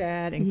Sanderson, your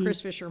dad, and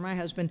Chris Fisher, my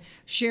husband,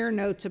 share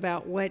notes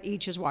about what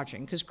each is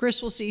watching. Because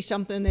Chris will see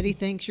something that he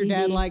thinks your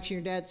dad likes, and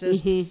your dad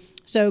says.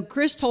 So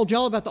Chris told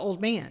y'all about The Old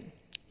Man.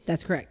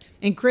 That's correct.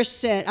 And Chris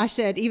said, I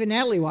said, even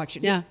Natalie watched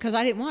it. Yeah. Because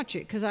I didn't watch it,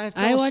 because I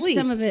fell asleep. Watched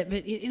some of it,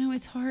 but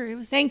it's hard. It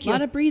was Thank a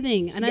lot of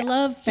breathing. And I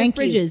love Jeff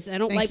Bridges. I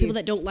don't like people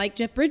that don't like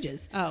Jeff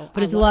Bridges. But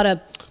it's a lot of...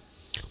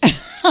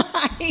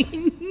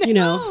 I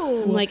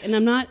know. I'm like, and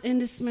I'm not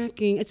into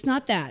smacking. It's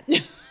not that.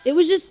 It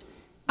was just...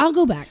 I'll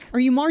go back. Are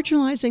you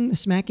marginalizing the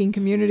smacking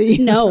community?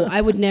 No,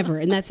 I would never.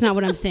 And that's not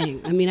what I'm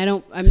saying. I mean,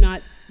 I'm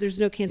not, there's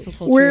no cancel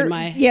culture in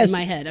my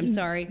head. I'm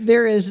sorry.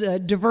 There is a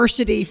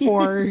diversity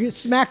for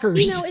smackers.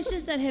 It's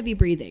just that heavy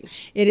breathing.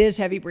 It is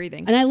heavy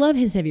breathing. And I love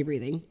his heavy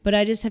breathing, but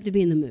I just have to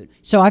be in the mood.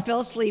 So I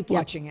fell asleep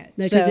watching it.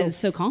 Because it's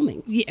so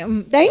calming. Yeah,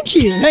 thank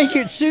you. Thank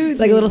you. It soothed It's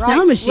like a little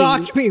sound machine.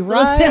 Rocked me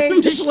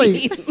right to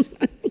sleep.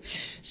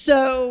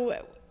 So,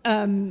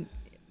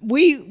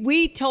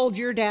 we told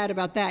your dad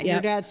about that.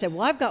 Your dad said,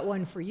 well, I've got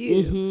one for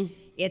you.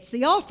 It's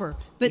The Offer.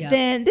 But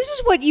then this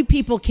is what you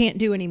people can't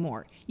do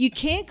anymore. You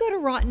can't go to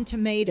Rotten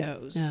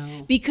Tomatoes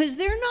because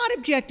they're not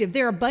objective.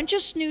 They're a bunch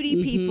of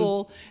snooty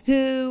people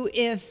who,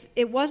 if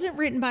it wasn't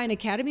written by an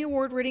Academy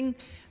Award winning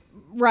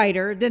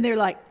writer, then they're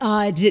like,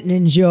 I didn't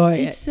enjoy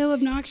it. It's so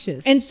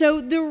obnoxious. And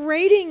so the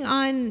rating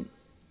on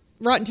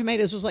Rotten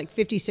Tomatoes was like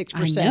 56%.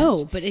 I know,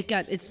 but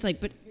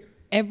but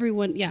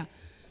everyone,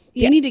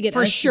 You need to get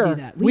us to do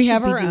that. We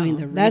have our doing own.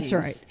 The ratings. That's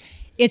right.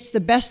 It's the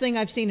best thing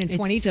I've seen in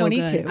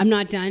 2022. So good. I'm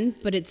not done,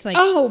 but it's like,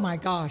 oh my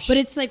gosh! But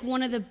it's like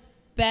one of the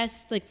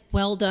best, like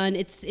well done.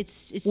 It's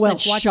well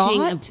like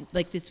watching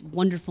like this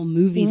wonderful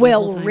movie.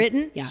 Well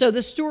written. Yeah. So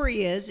the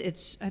story is,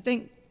 it's I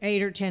think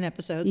 8 or 10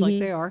 episodes, like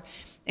they are,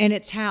 and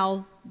it's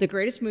how the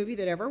greatest movie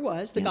that ever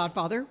was, The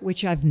Godfather,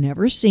 which I've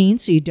never seen,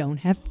 so you don't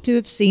have to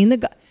have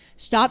seen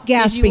Stop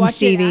gasping, Did you watch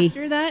Stevie. It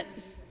after that?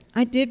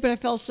 I did, but I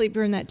fell asleep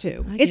during that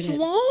too. It's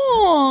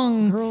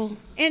long, girl,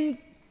 and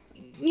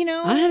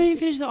I haven't even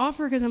finished The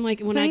Offer because I'm like,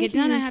 when I get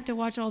done, I have to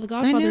watch all the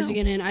Godfathers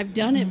again, and I've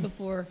done it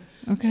before.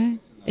 Okay,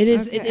 it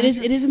is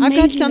amazing. I've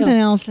got something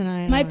else,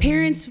 and my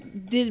parents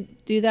did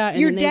do that.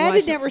 And your dad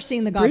had never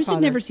seen The Godfather. Bruce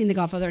had never seen The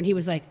Godfather, and he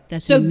was like,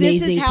 "That's an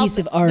amazing piece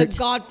of art." The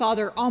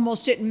Godfather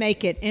almost didn't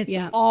make it. It's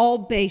all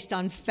based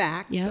on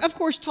facts, of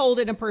course, told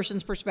in a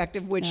person's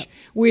perspective, which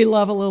we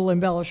love a little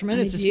embellishment.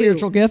 It's a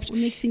spiritual gift. It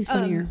makes things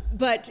funnier.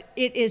 But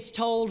it is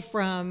told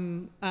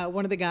from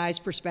one of the guy's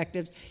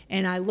perspectives,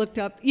 and I looked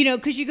up,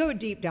 because you go a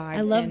deep dive.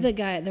 I love the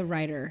guy, the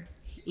writer.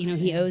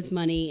 He owes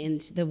money,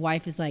 and the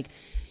wife is like,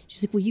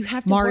 She's like, well, you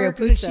have to Mario work.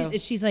 Puzo,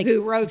 And she's like,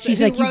 who wrote you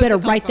better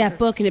write that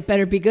book and it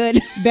better be good.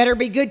 Better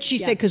be good, she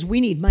said, because we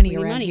need money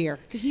around here.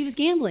 Because he was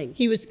gambling.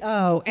 He was,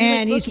 like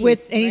he's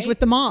bookies, he's with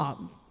the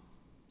mob.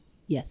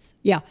 Yes.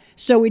 Yeah.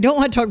 So we don't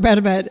want to talk bad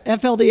about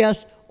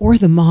FLDS or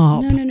the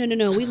mob.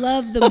 No. We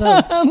love them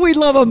both. We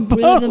love them both.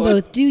 We love them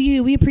both. Do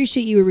you? We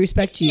appreciate you. We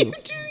respect you.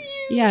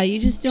 Yeah, you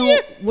just don't. Yeah.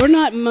 We're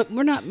not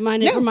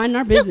minding. We're minding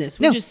our business.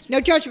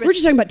 No judgment. We're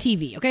just talking about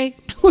TV, okay?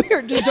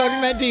 We're just talking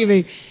about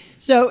TV.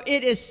 So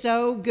it is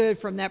so good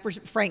from that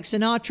person. Frank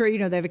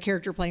Sinatra, they have a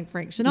character playing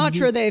Frank Sinatra.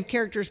 Mm-hmm. They have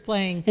characters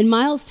playing. And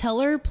Miles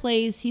Teller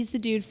plays. He's the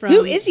dude from.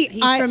 Who is he?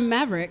 He's from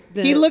Maverick.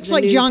 He looks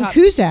like John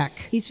Cusack.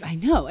 I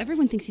know.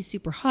 Everyone thinks he's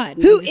super hot.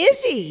 Who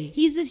is he?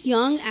 He's this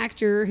young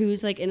actor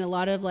who's like in a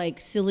lot of like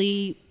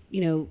silly,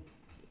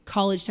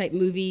 college type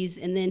movies,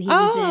 and then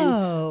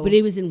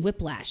he was in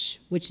Whiplash,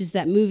 which is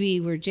that movie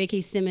where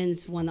J.K.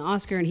 Simmons won the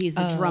Oscar and he's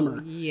the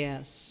drummer.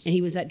 Yes, and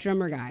he was that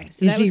drummer guy.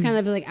 So that was kind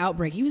of like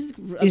Outbreak. He was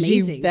amazing.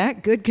 Is he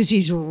that good? Because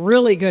he's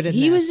really good at.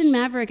 He was in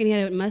Maverick and he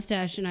had a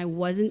mustache, and I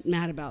wasn't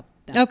mad about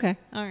that. Okay,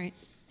 all right.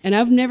 And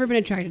I've never been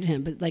attracted to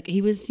him, but like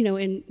he was,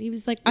 and he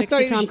was like next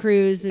to Tom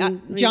Cruise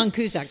and John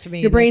Cusack to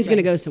me. Your brain's going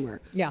to go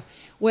somewhere. Yeah.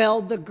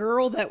 Well, the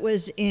girl that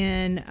was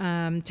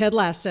in Ted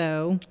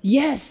Lasso.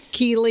 Yes.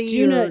 Keely.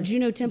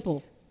 Juno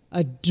Temple.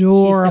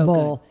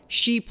 Adorable.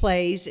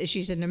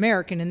 She's an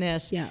American in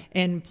this. Yeah.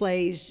 And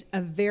plays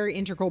a very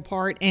integral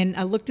part. And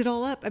I looked it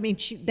all up. I mean,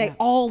 they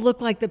all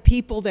look like the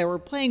people that were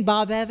playing.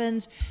 Bob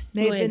Evans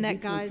may have been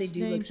that guy's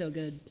name. They do look so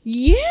good.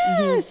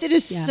 Yes, it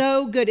is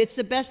so good. It's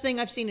the best thing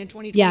I've seen in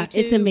 2022. Yeah,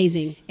 it's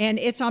amazing. And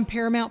it's on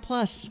Paramount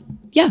Plus.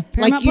 Yeah,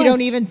 Paramount you Plus.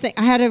 don't even think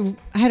I had to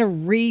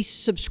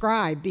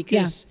resubscribe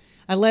because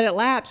I let it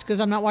lapse because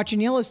I'm not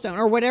watching Yellowstone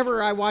or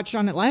whatever I watched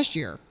on it last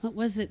year. What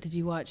was it? Did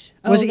you watch?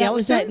 Was it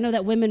Yellowstone?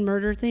 that women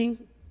murder thing.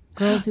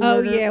 Girls who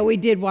murder. Oh yeah, we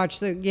did watch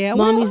the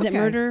Mommies That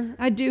Murder.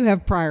 I do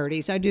have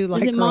priorities. I do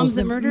like. Is it Moms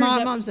That Murder?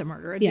 Moms That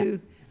Murder.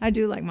 I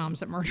do like Moms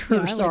That Murder.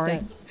 Yeah, Sorry,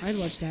 like that. I'd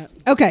watch that.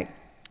 Okay,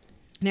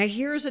 now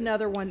here's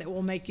another one that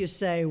will make you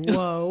say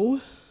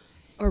 "Whoa"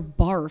 or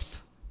barf.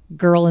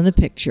 Girl in the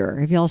Picture.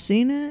 Have y'all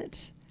seen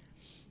it?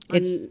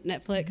 It's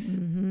Netflix.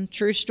 Mm-hmm,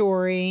 true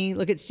story.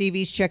 Look at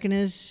Stevie's checking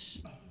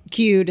his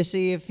queue to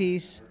see if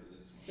he's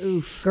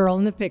Girl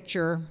in the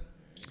Picture.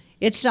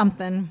 It's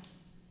something.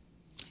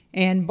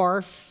 And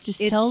barf.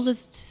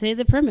 Just say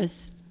the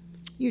premise.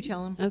 You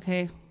tell him.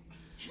 Okay.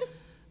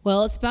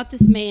 Well, it's about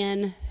this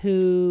man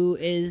who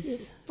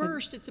is.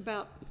 First, it's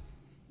about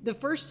the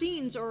first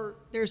scenes are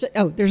there's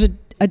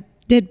a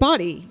dead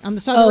body on the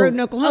side of the road in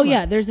Oklahoma. Oh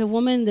yeah, there's a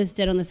woman that's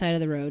dead on the side of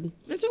the road.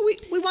 And so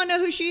we want to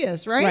know who she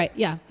is, right? Right.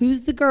 Yeah.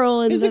 Who's the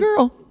girl? Who's the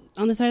girl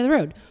on the side of the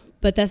road?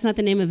 But that's not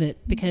the name of it,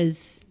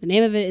 because the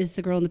name of it is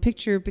The Girl in the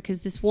Picture,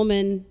 because this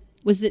woman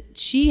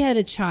she had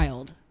a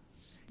child.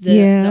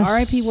 The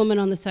RIP woman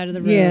on the side of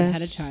the road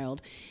had a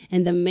child.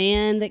 And the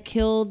man that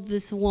killed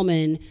this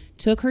woman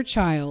took her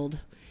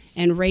child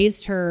and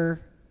raised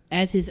her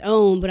as his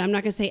own, but I'm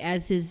not going to say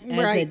as his.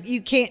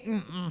 You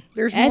can't.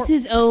 There's as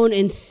his own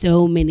in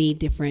so many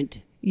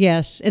different.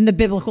 Yes, in the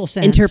biblical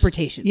sense.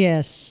 Interpretations.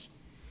 Yes.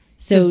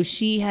 So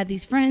she had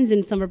these friends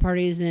in summer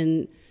parties,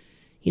 and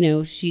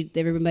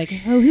they were like,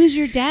 "Oh, who's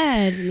your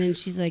dad?" And then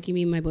she's like, "You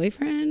mean my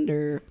boyfriend?"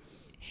 Or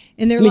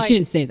and they're she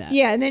didn't say that.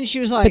 Yeah, and then she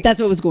was like, "But that's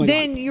what was going on."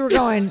 Then you were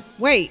going,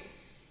 "Wait,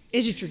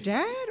 is it your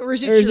dad, or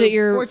is it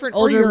your boyfriend,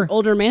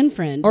 older man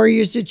friend, or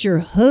is it your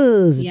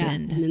husband?" Yeah,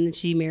 and then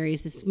she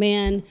marries this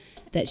man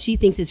that she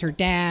thinks is her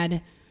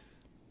dad.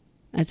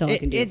 That's all I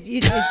can do.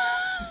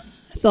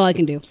 That's all I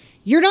can do.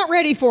 You're not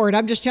ready for it.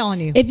 I'm just telling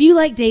you. If you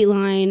like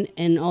Dateline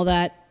and all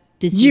that,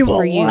 this is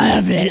for you.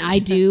 Love it. And I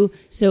do.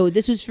 So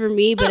this was for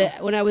me.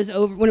 But when it was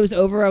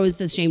over, I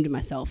was ashamed of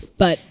myself.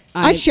 But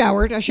I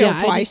showered. I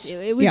showered twice.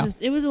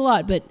 It was a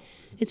lot, but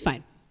it's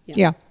fine.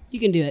 Yeah. You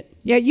can do it.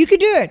 Yeah, you can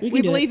do it.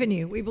 We believe in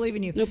you. We believe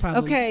in you. No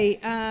problem. Okay.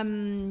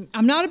 I'm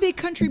not a big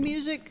country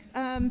music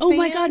fan. Oh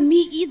my God,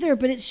 me either.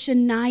 But it's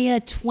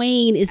Shania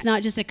Twain. It's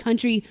not just a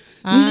country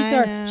music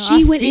star.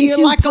 She went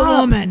into like pop.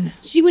 A woman.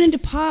 She went into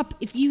pop.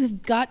 If you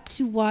have got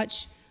to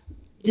watch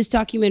this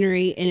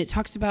documentary, and it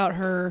talks about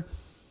her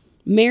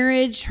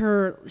marriage,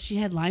 she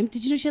had Lyme.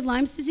 Did you know she had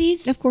Lyme's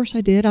disease? Of course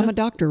I did. I'm a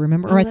doctor,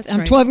 remember?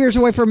 I'm 12 years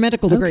away from a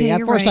medical degree.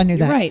 Okay, of course I knew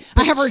that. You're right.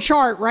 I have her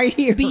chart right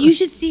here. But you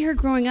should see her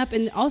growing up,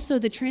 and also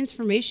the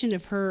transformation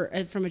of her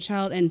from a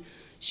child. And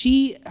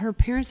her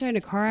parents died in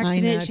a car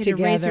accident. I know, she had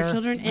to raise her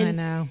children. And, I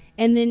know.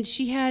 And then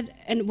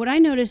and what I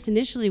noticed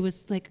initially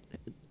was like,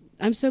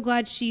 I'm so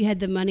glad she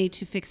had the money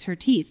to fix her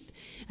teeth.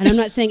 And I'm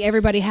not saying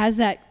everybody has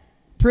that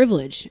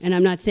privilege, and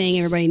I'm not saying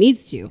everybody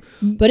needs to,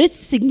 but it's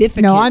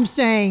significant. No, I'm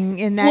saying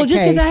in that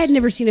just case. because I had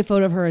never seen a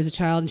photo of her as a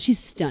child, and she's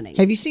stunning.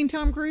 Have you seen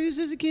Tom Cruise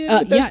as a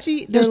kid? Those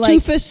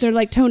toothless. They're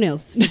like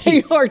toenails.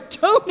 They are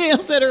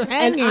toenails that are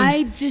hanging. And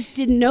I just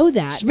didn't know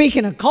that.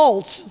 Speaking of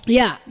cults,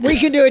 yeah, we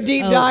can do a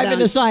deep dive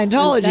into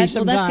Scientology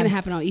sometime. Well, that's going to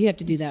happen. You have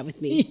to do that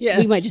with me. Yes.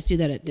 We might just do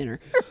that at dinner.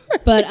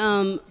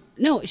 But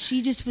no,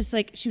 she just was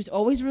like, she was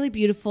always really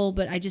beautiful,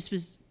 but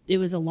it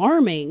was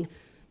alarming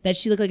that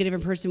she looked like a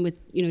different person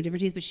with different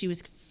teeth, but she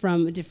was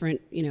from a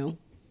different,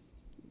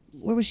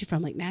 where was she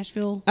from? Like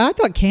Nashville? I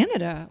thought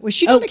Canada. Was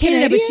she not a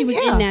Canada, Canadian? but she was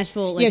in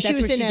Nashville. Like, yeah, that's she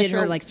was where in she did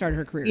her, Nashville. started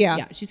her career.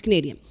 Yeah. She's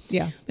Canadian.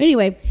 Yeah. But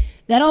anyway,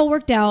 that all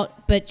worked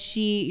out, but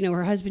she,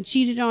 her husband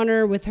cheated on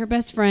her with her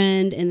best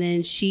friend, and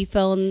then she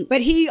fell in.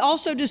 But he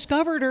also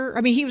discovered her.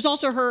 I mean, he was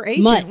also her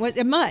agent.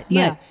 Mutt,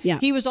 yeah.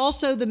 He was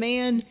also the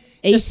man.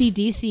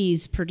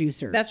 AC/DC's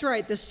producer. That's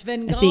right. The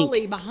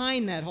Svengali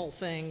behind that whole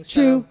thing.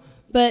 True.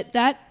 But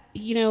that,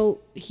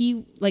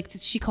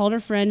 she called her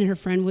friend, and her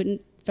friend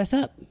wouldn't fess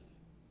up.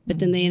 But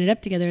then they ended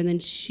up together, and then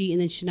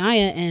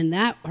Shania and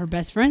her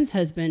best friend's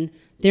husband,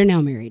 they're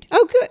now married.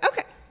 Oh, good.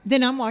 Okay.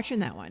 Then I'm watching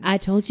that one. I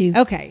told you.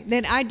 Okay.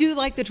 Then I do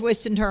like the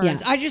twists and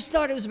turns. Yeah. I just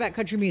thought it was about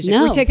country music.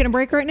 No. We're taking a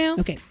break right now?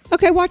 Okay.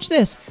 Okay, watch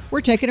this.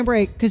 We're taking a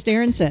break because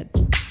Darren said.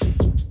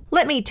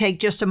 Let me take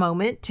just a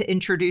moment to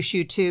introduce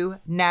you to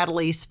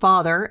Natalie's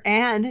father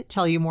and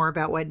tell you more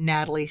about what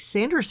Natalie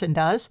Sanderson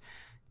does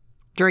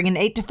during an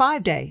 8 to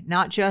 5 day,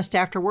 not just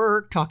after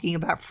work talking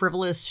about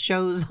frivolous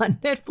shows on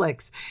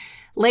Netflix.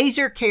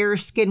 Laser Care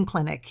Skin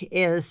Clinic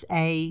is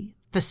a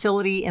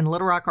facility in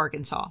Little Rock,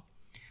 Arkansas.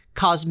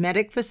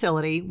 Cosmetic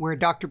facility where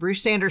Dr.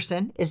 Bruce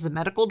Sanderson is the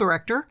medical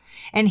director,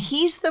 and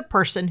he's the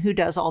person who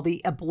does all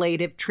the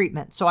ablative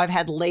treatment. So I've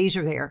had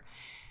laser there.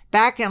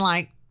 Back in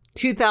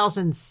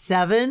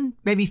 2007,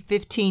 maybe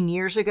 15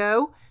 years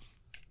ago,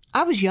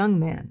 I was young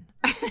then.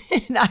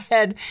 And I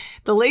had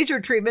the laser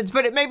treatments,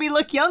 but it made me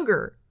look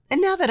younger.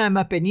 And now that I'm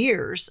up in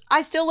years,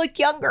 I still look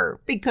younger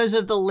because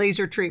of the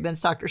laser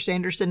treatments Dr.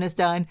 Sanderson has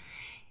done.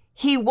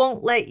 He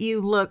won't let you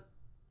look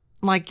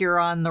like you're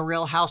on the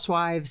Real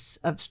Housewives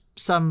of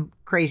some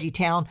crazy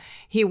town.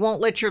 He won't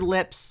let your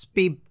lips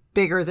be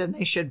bigger than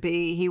they should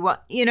be.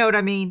 You know what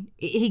I mean?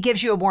 He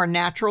gives you a more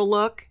natural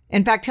look.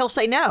 In fact, he'll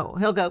say no.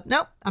 He'll go,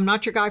 nope, I'm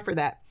not your guy for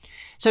that.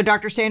 So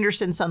Dr.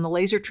 Sanderson's done the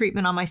laser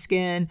treatment on my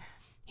skin.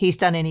 He's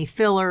done any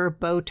filler,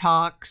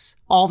 Botox,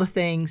 all the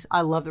things.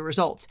 I love the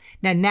results.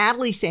 Now,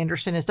 Natalie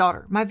Sanderson, his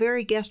daughter, my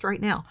very guest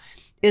right now,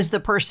 is the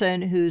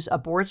person who's a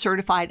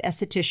board-certified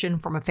esthetician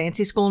from a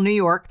fancy school in New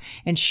York,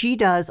 and she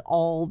does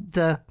all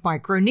the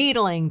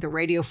microneedling, the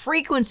radio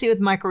frequency with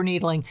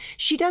microneedling.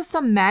 She does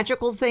some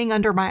magical thing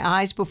under my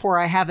eyes before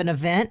I have an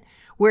event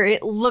where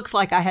it looks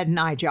like I had an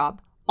eye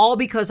job, all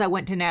because I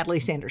went to Natalie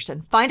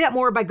Sanderson. Find out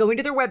more by going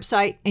to their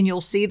website, and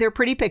you'll see their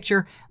pretty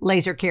picture,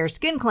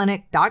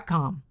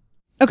 lasercareskinclinic.com.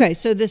 Okay,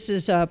 so this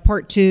is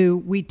part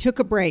 2. We took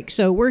a break.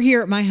 So we're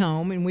here at my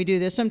home, and we do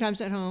this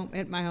sometimes at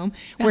my home.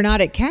 We're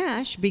not at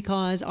Cash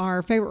because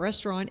our favorite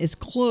restaurant is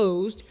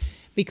closed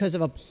because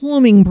of a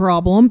plumbing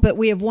problem. But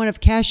we have one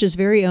of Cash's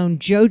very own.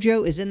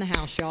 JoJo is in the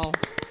house, y'all.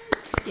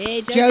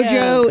 Yay, JoJo.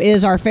 JoJo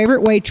is our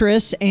favorite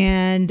waitress,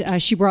 and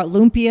she brought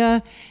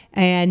lumpia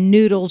and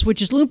noodles,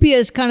 which is lumpia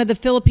is kind of the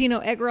Filipino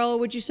egg roll,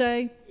 would you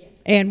say?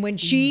 And when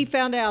she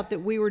found out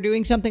that we were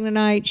doing something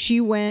tonight, she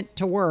went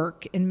to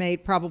work and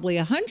made probably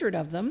 100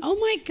 of them. Oh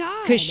my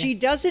God! Because she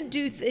doesn't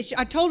do.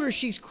 I told her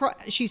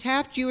she's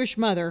half Jewish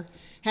mother,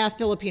 half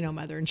Filipino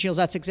mother, and she goes,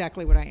 "That's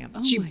exactly what I am."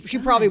 Oh she my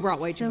God, probably brought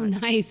way so too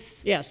much.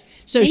 Nice. Yes.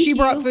 So Thank she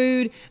brought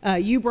you. food.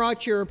 You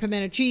brought your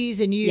pimento cheese,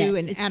 and Yes,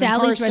 and it's Adam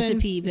Sally's Carson.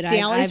 recipe, but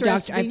Sally's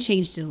recipe. I've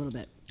changed it a little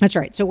bit. That's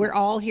right. So we're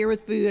all here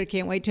with food. I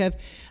can't wait to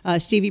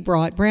have Stevie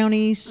brought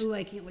brownies. Oh,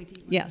 I can't wait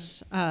to eat.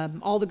 Yes,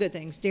 all the good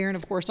things. Darren,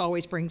 of course,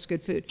 always brings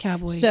good food.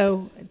 Cowboy.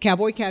 So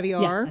cowboy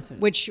caviar, Yeah, that's what it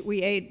is. which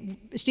we ate.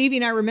 Stevie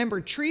and I remember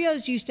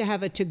Trios used to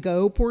have a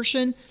to-go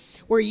portion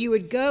where you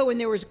would go and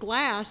there was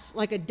glass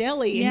like a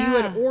deli, and you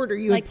would order.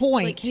 You would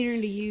point. like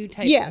catering to you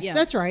type. Yes, yeah.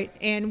 that's right.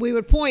 And we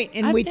would point,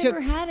 and I've we never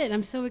took. had it.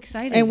 I'm so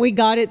excited. And we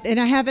got it, and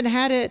I haven't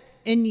had it.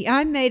 And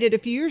I made it a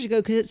few years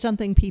ago because it's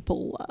something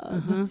people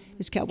love.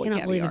 It's cowboy Cannot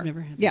caviar. believe I've never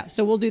had that. Yeah,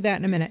 so we'll do that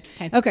in a minute.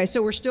 Okay.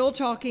 So we're still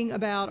talking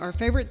about our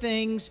favorite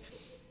things.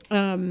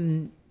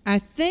 I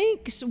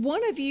think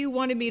one of you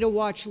wanted me to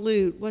watch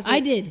Loot. Was it? I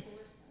did.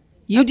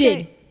 You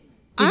did.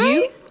 Did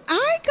you?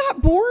 I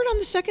got bored on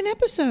the second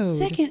episode.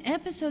 Second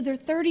episode. They're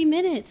 30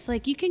 minutes.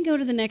 Like, you can go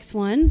to the next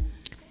one.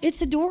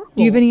 It's adorable.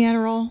 Do you have any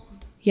Adderall?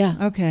 Yeah.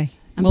 Okay.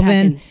 I'm well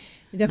packing.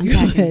 then,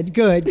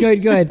 good. You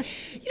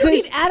don't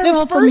need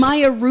Adderall for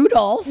Maya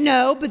Rudolph.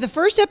 No, but the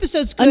first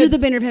episode's good. Under the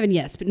banner of heaven,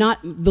 yes, but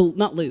not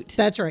loot.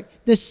 That's right.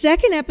 The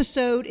second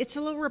episode, it's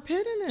a little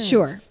repetitive.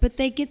 Sure, but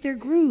they get their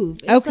groove.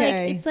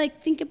 Okay. It's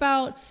like think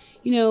about,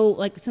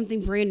 like something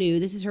brand new.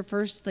 This is her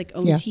first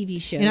own TV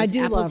show. And I It's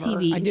do Apple love her.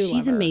 TV. I and do she's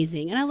love her.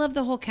 amazing. And I love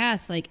the whole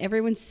cast. Like,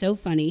 everyone's so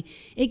funny.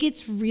 It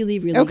gets really,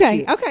 really Okay,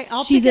 cute. okay,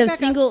 I'll She's pick it a back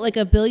single, like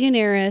a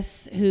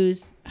billionaireess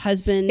whose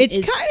husband It's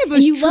is. kind of a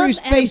and you true love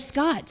Adam space-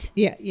 Scott.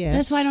 Yeah, yes.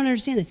 That's why I don't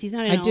understand this. He's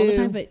not in I it all the do.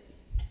 time, but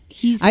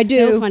he's I do.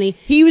 so funny.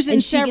 He was in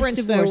And she gets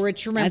Severance, though, divorced.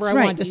 which, remember, That's I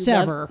right. wanted to You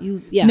sever.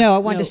 yeah. No, I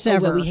wanted to Oh,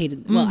 sever. well, we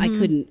hated. Well, I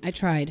couldn't. I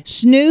tried.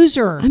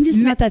 Snoozer. I'm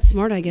just not that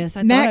smart, I guess.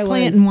 I thought Matt I was,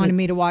 Clanton but wanted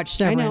me to watch I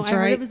Severance, know. I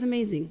right? heard it was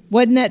amazing.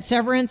 Wasn't that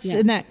Severance? Yeah.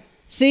 Isn't that?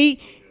 See,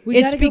 We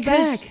it's gotta go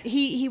because back.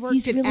 he works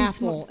He's at really Apple,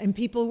 smart. and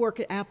people who work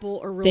at Apple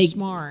are real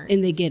smart,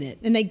 and they get it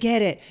and they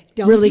get it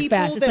Dumb really people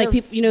fast. It's that like are-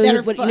 people. that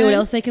are What fun.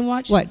 else they can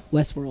watch? What?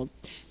 Westworld.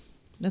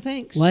 No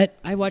thanks. What?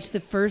 I watched the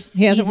first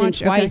He hasn't season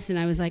watched- twice, okay.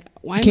 and I was like,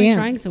 "Why am I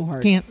trying so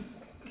hard?" Can't.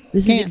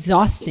 This is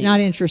exhausting. Not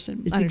interested.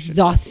 It's Not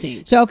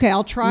exhausting. So, okay,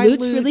 I'll try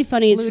Loot's really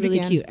funny. It's Loot really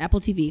again. cute. Apple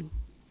TV.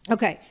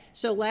 Okay,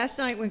 so last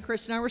night when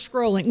Chris and I were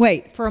scrolling,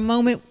 wait, for a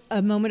moment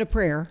of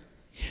prayer,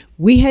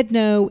 we had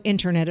no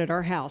internet at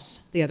our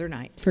house the other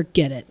night.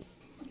 Forget it.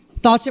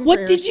 Thoughts and What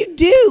prayers. did you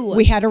do?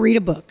 We had to read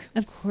a book.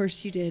 Of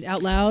course you did.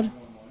 Out loud?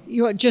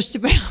 Just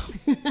about.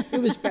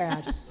 It was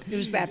bad. It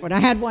was a bad one. I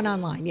had one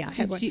online. Yeah, I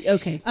had one.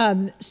 Okay.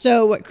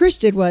 So what Chris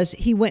did was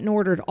he went and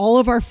ordered all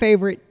of our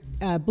favorite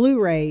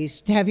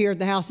Blu-rays to have here at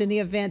the house in the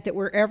event that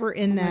we're ever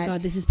in Oh my that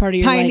God, this is part of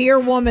your pioneer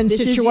woman this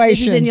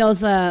situation. This is in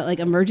y'all's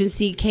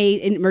emergency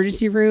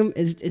room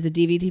is a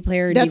DVD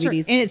player and That's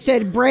DVDs. right. And it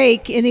said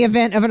break in the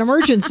event of an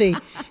emergency.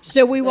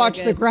 So we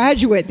watched The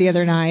Graduate the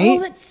other night.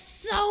 Oh, that's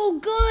so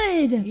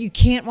good. You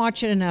can't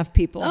watch it enough,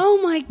 people.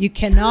 Oh my! You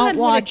cannot God,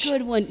 watch. What a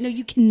good one. No,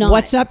 you cannot.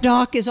 What's Up,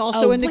 Doc is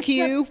also in the What's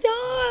queue.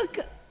 Up,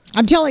 Doc?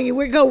 I'm telling you,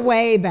 we go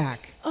way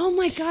back. Oh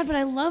my God! But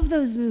I love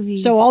those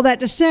movies. So all that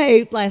to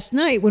say, last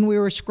night when we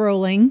were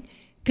scrolling,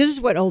 because this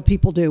is what old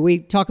people do, we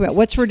talk about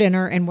what's for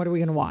dinner and what are we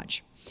going to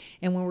watch.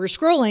 And when we were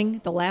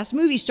scrolling, the last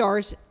movie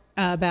stars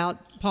about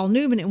Paul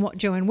Newman and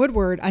Joanne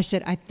Woodward, I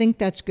said, I think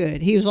that's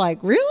good. He was like,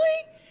 really?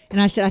 And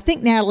I said, I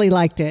think Natalie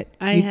liked it.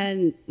 I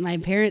had my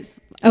parents.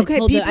 Okay, I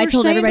told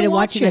saying everybody to to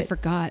watch it. watch And it. I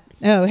forgot.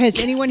 Oh,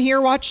 has anyone here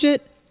watched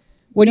it?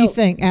 What do you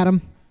think,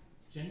 Adam?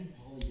 Jane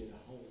Pauley did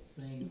a whole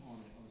thing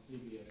on it on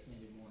CBS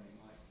Sunday morning,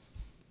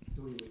 like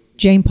 3 weeks ago.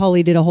 Jane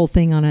Pauley did a whole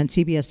thing on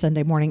CBS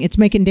Sunday Morning. It's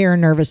making Darren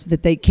nervous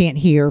that they can't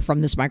hear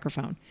from this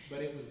microphone.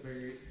 But it was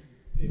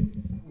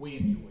we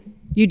enjoyed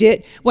You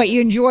did? What,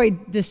 you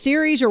enjoyed the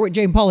series or what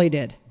Jane Pauley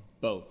did?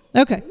 both.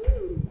 Okay.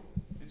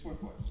 It's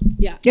worth watching.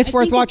 Yeah, It's I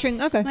worth think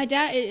watching? Okay. My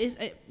dad is.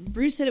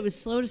 Bruce said it was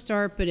slow to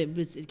start, but it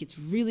gets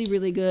really,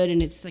 really good,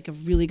 and it's like a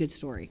really good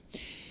story.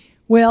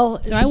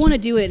 Well, So I want to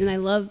do it, and I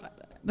love,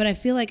 but I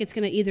feel like it's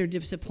going to either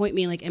disappoint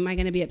me. Like, am I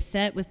going to be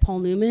upset with Paul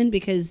Newman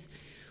because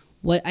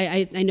what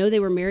I know they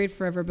were married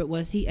forever, but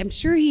was he? I'm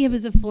sure he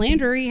was a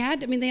philanderer. He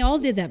had. I mean, they all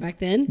did that back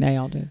then. They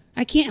all do.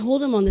 I can't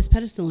hold him on this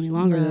pedestal any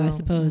longer, though. I No,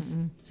 suppose.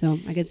 So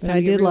I guess But I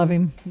did love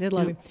him. Did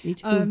love him. Me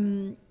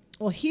too.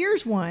 Well,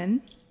 here's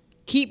one.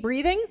 Keep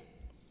breathing.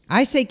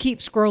 I say keep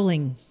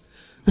scrolling.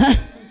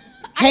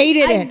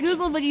 Hated I it.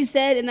 googled what you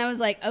said, and I was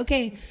like,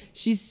 okay,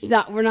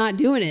 we're not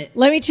doing it.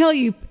 Let me tell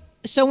you,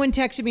 someone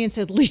texted me and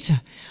said,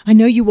 Lisa, I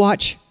know you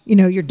watch,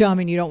 you're dumb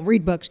and you don't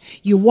read books.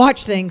 You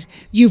watch things.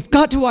 You've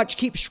got to watch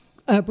Keep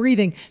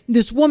Breathing.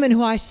 This woman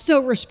who I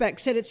so respect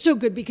said it's so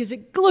good because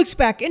it looks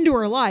back into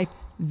her life.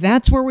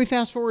 That's where we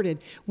fast forwarded.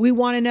 We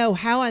want to know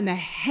how in the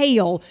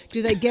hell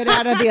do they get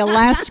out of the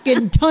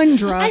Alaskan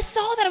tundra? I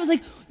saw that. I was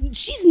like,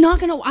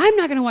 I'm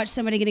not going to watch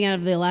somebody getting out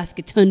of the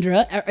Alaska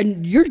tundra.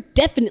 And you're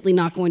definitely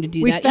not going to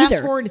do We that fast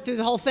either. forwarded through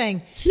the whole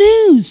thing.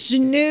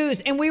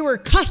 Snooze. And we were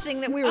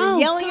cussing that we were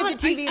yelling at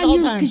the TV the whole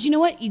time. Because you know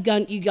what? You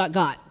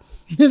got.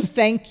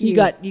 Thank you. You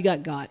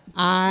got.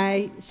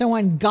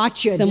 Someone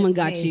got you. Someone didn't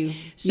got they? you.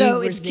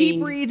 So You it's were keep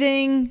zinged.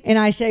 breathing, and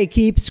I say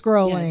keep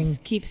scrolling. Yes,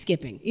 keep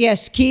skipping.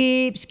 Yes,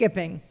 keep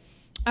skipping.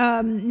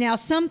 Now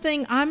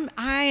something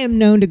I am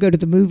known to go to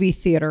the movie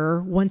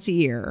theater once a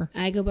year.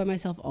 I go by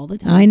myself all the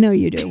time. I know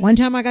you do. One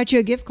time I got you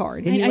a gift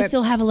card. And you I went-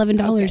 still have $11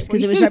 because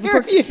Okay, it was right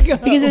before. there you go.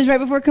 Because it was right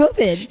before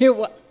COVID.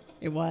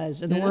 It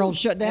was, and the world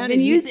shut down. I've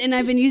been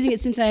using it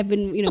since I've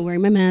been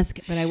wearing my mask,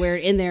 but I wear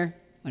it in there.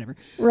 Whatever.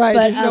 Right,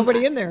 But, there's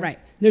nobody in there. Right.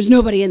 There's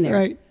nobody in there.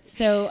 Right.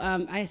 So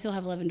I still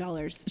have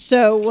 $11.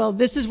 So, well,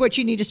 this is what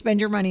you need to spend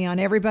your money on.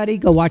 Everybody,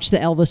 go watch the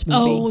Elvis movie.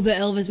 Oh, the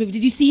Elvis movie.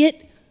 Did you see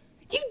it?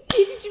 You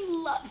did. Did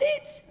you love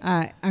it?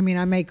 I mean,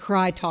 I may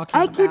cry talking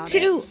I about could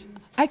too. it.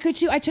 I could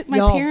too. I took my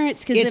Y'all,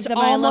 parents because it's of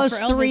my love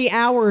almost for Elvis. 3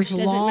 hours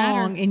Doesn't long,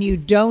 matter. and you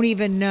don't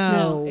even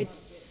know. No,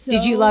 it's so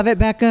Did you love it,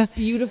 Becca?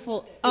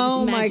 beautiful. It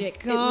Oh was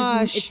magic. my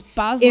gosh! It's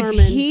Baz if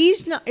Luhrmann.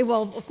 he's not,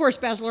 well, of course,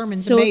 Baz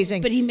Luhrmann's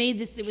amazing. But he made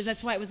this.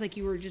 That's why it was like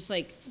you were just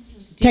like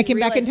Take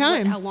didn't him back in realize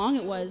time. how long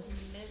it was.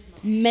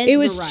 It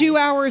was 2 Mesmerized.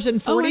 hours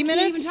and 40 I minutes.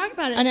 can't even talk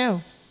about it. I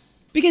know.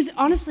 Because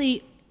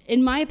honestly,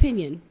 in my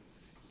opinion,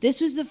 this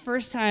was the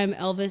first time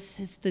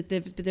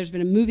there's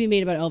been a movie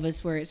made about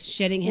Elvis where it's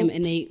shedding him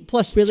in a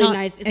Plus, really Tom,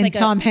 nice. It's and like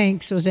Tom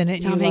Hanks was in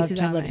it. Tom and you Hanks.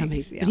 loved I love Tom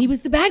Hanks, yeah. but he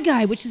was the bad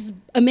guy, which is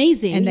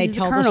amazing. and He they was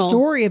tell the colonel.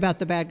 story about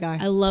the bad guy.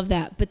 I love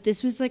that. But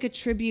this was like a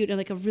tribute and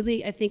like a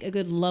really, I think, a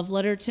good love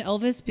letter to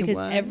Elvis because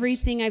was.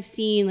 everything I've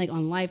seen like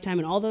on Lifetime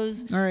and all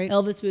those All right.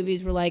 Elvis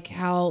movies were like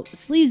how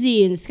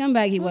sleazy and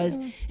scumbag he was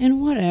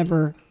and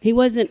whatever. He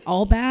wasn't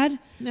all bad.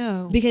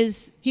 No.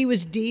 Because he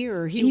was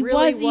dear. He he really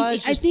was.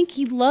 was. I just- think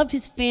he loved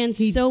his fans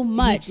He- so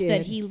much he that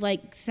did. he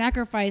like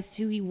sacrificed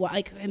who he was,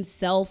 like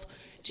himself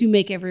to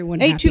make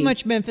everyone ate happy. too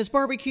much Memphis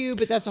barbecue,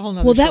 but that's a whole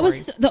nother Well, that story.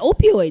 was the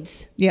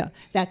opioids. Yeah,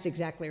 that's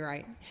exactly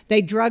right.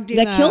 They drugged him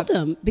That up. killed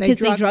him because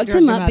they drugged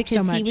him up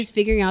because so he much. was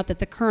figuring out that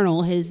the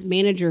colonel, his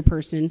manager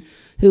person,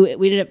 who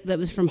we ended up that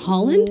was from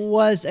Holland,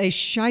 was a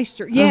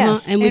shyster.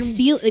 Yes, and was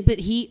stealing. But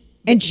he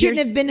and shouldn't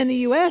here's- have been in the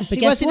U.S. but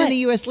He guess wasn't what? in the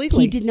U.S.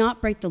 legally. He did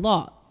not break the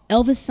law.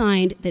 Elvis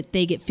signed that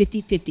they get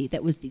 50-50.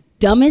 That was the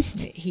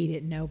dumbest. He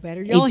didn't know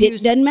better. It Y'all, he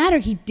was- doesn't matter.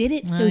 He did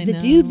it. So I the know.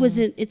 dude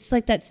wasn't. It's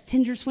like that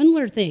Tinder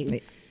swindler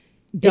thing.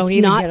 Don't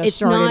even get us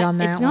started on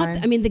that It's not. one.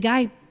 I mean, the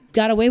guy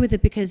got away with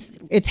it because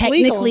It's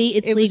technically legal.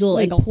 it's It was legal.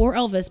 legal. And poor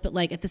Elvis, but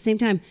like at the same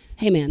time,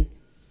 hey man,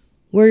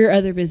 we're your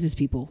other business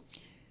people.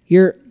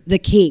 You're the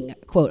king,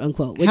 quote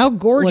unquote. Which, How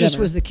gorgeous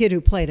whatever. was the kid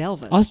who played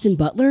Elvis? Austin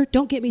Butler?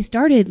 Don't get me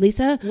started,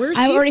 Lisa. Where's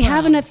I he already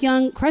have from? enough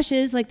young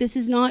crushes. Like this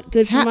is not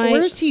good for my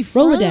Where's he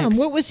from? Rolodex.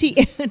 What was he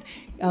in?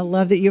 I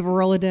love that you have a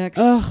Rolodex.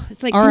 Oh,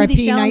 it's like R.I.P.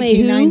 Timothy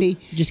Chalamet, 1990.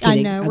 who? Just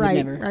kidding. I know, I would right,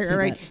 never right, say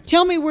right. that.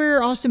 Tell me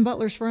where Austin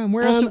Butler's from.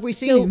 Where else have we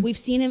seen so him? we've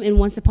seen him in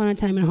Once Upon a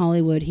Time in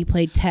Hollywood. He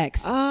played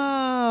Tex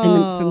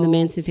from the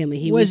Manson family.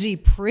 He was he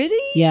pretty?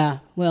 Yeah,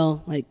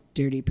 well, like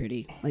dirty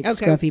pretty, like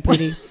Okay. scruffy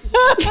pretty,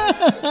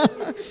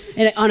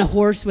 and on a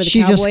horse with a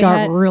She cowboy just got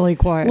hat. really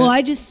quiet. Well,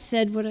 I just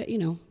said what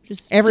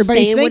just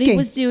Everybody's saying what he thinking.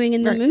 was doing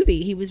in the Right.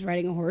 movie. He was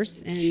riding a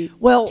horse, and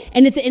Well-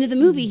 and at the end of the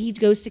movie, he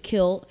goes to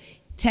kill.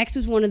 Tex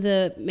was one of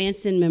the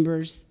Manson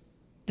members,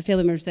 the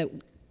family members that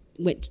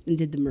went and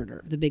did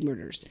the big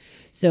murders.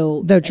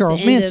 So Though at the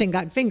Charles end of- Manson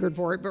got fingered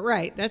for it, but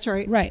right, that's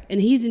right. right,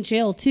 and he's in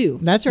jail too.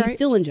 That's right. He's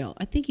still in jail.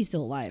 I think he's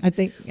still alive. I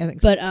think so.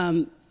 But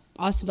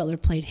Austin Butler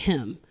played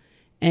him,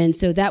 and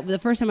so that the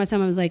first time I saw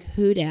him, I was like,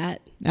 "Who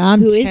dat?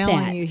 I'm Who is telling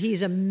that?" you,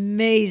 he's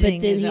amazing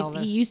But then as he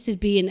Elvis. used to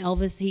be an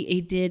Elvis.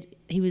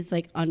 He was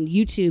like on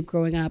YouTube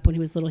growing up when he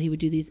was little. He would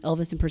do these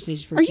Elvis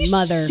impersonations for Are his you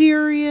mother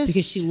serious?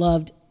 because she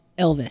loved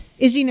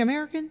Elvis. Is he an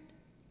American?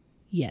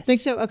 Yes,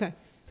 Think so? Okay.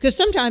 Because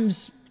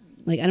sometimes,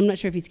 Like I'm not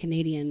sure if he's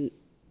Canadian.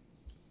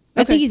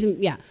 I Okay. think he's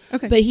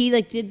Okay. But he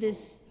like did this.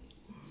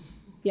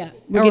 Yeah,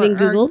 we're getting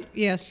Googled.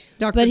 Yes,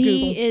 Dr. But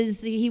Google.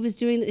 he was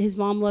doing, his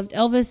mom loved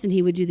Elvis and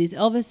he would do these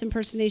Elvis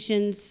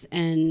impersonations.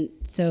 And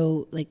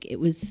so like, it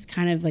was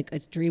kind of like a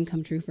dream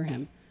come true for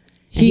him.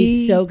 And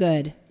he's so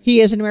good. He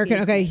is an American.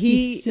 Okay,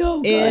 he's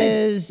so good.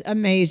 is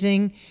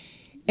amazing.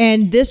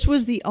 And this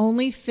was the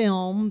only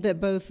film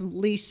that both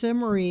Lisa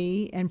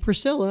Marie and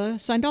Priscilla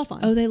signed off on.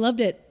 Oh, they loved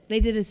it. They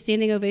did a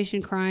standing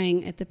ovation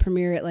crying at the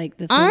premiere at like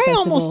the film I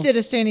festival. almost did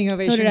a standing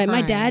ovation. So did I.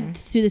 My crying. dad,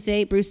 to this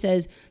day, Bruce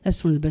says,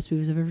 that's one of the best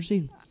movies I've ever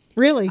seen.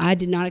 Really? I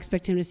did not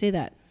expect him to say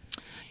that.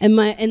 And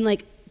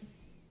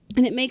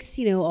it makes,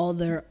 all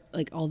the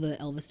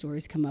Elvis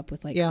stories come up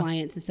with like Yeah.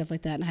 clients and stuff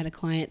like that. And I had a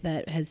client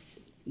that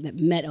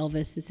met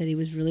Elvis and said he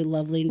was really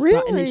lovely.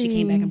 And then she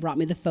came back and brought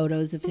me the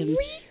photos of him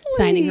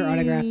signing her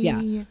autograph.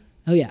 Yeah.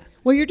 Oh yeah.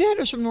 Well, your dad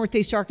was from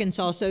Northeast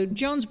Arkansas, so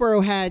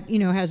Jonesboro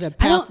has a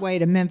pathway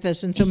to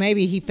Memphis, and so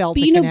maybe he felt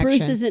But the you know, connection.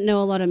 Bruce doesn't know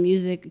a lot of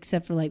music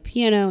except for like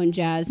piano and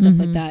jazz stuff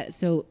like that.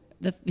 So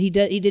he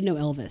did know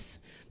Elvis,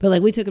 but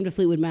like we took him to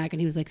Fleetwood Mac, and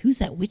he was like, "Who's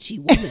that witchy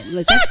woman?"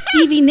 Like that's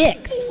Stevie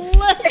Nicks.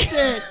 Bless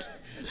it.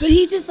 But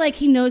he just like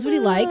he knows what he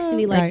likes, and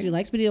he likes Right. what he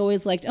likes. But he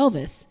always liked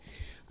Elvis.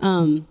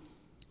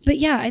 But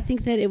yeah, I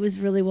think that it was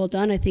really well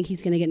done. I think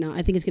he's gonna get.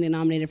 I think it's gonna get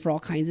nominated for all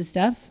kinds of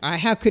stuff.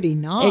 How could he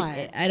not?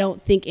 I don't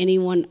think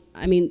anyone.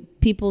 I mean,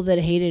 people that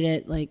hated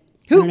it, like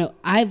Who? I don't know.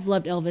 I've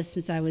loved Elvis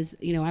since I was.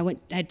 I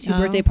had 2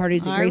 birthday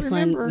parties at I Graceland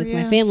remember, with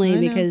yeah, my family I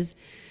know. because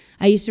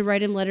I used to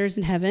write him letters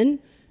in heaven,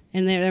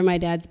 and they're my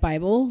dad's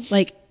Bible.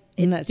 Like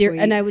Isn't it's that dear, sweet?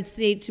 and I would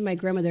say to my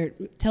grandmother,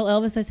 "Tell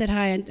Elvis I said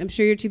hi. I'm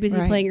sure you're too busy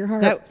Right. playing your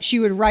harp." That she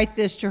would write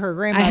this to her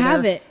grandmother.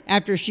 have it.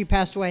 After she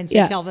passed away and said,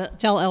 Yeah. "Tell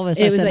Elvis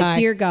it I was said like, hi."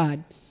 "Dear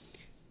God,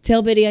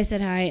 tell Biddy I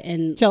said hi,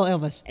 and Tell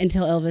Elvis.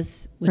 tell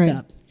Elvis what's Right.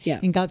 up." Yeah,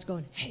 And God's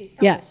going, "Hey,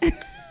 yeah.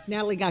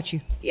 Natalie got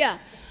you." Yeah.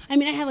 I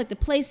mean, I had like the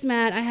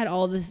placemat. I had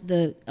all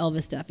the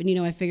Elvis stuff. And,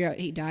 I figured out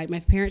he died. My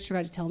parents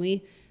forgot to tell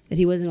me that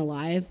he wasn't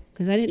alive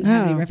because I didn't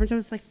have any reference. I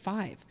was like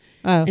 5.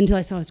 Oh. Until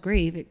I saw his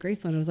grave at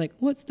Graceland. I was like,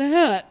 what's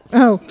that?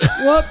 Oh,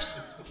 whoops.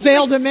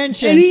 Failed to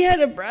mention. And he had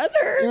a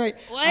brother? Right.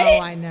 What? Oh,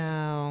 I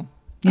know.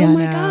 Oh, I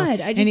my know.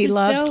 God. I and just he was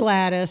loves so-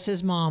 Gladys,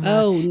 his mama.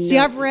 Oh, no. See,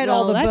 I've read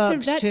all the Well,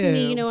 books, that too. to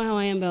me, you know how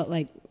I am about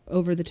like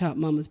over the top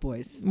mama's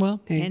boys. Well,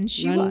 Okay? and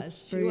she Run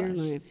was. for She your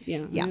was. life.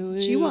 Yeah. Yeah,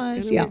 it's she was,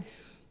 kinda yeah. weird.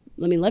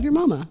 Let me love your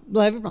mama.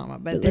 Love your mama.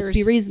 But let's be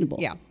there's- reasonable.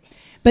 Yeah.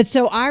 But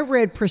so I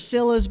read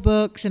Priscilla's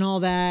books and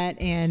all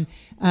that. And,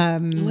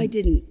 No, I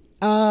didn't.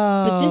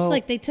 oh. But this,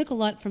 like, they took a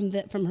lot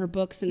from her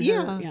books and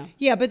Yeah. her. Yeah.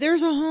 Yeah, but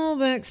there's a whole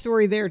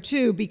backstory there,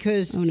 too,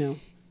 because Oh, no.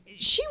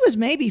 she was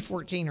maybe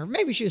 14 or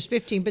maybe she was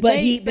 15, but But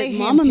they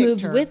Mama handpicked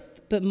moved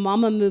her.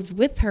 Mama moved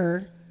with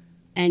her,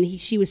 and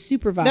she was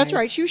supervised. That's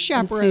right. She was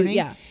chaperoning.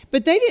 Yeah,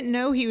 But they didn't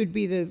know he would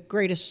be the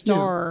greatest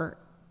star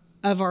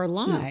of our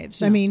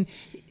lives. No. I mean,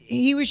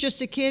 he was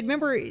just a kid.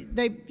 Remember,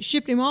 they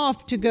shipped him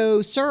off to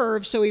go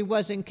serve, so he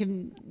wasn't.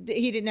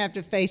 He didn't have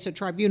to face a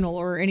tribunal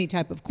or any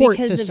type of court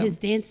because system. of his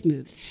dance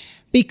moves.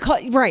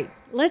 Because right.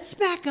 Let's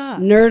back up.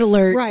 Nerd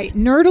alert. Right.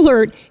 Nerd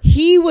alert.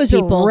 He was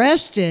People.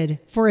 arrested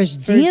for his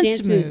For his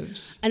dance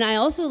moves. And I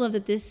also love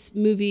that this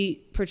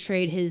movie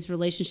portrayed his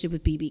relationship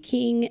with B.B.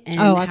 King. And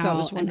Oh, I thought it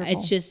was and wonderful.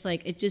 it's just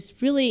like it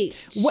just really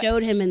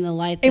showed him in the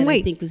light And that I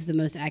wait. think was the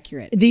most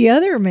accurate. The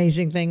other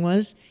amazing thing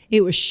was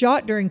it was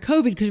shot during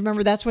COVID because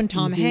remember that's when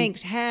Tom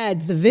Hanks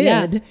had the vid.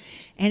 Yeah.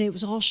 And it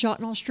was all shot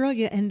in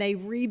Australia, and they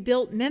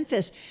rebuilt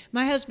Memphis.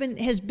 My husband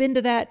has been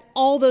to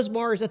all those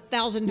bars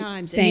 1,000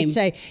 times. Same.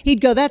 And he'd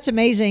go, "That's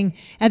amazing,"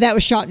 and that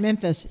was shot in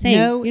Memphis. Same.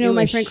 No, you know, it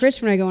my was friend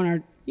Christopher and I go on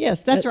our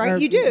Yes, that's right. our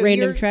You do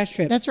random You're- trash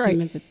trips. That's to right.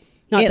 Memphis.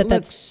 Not It that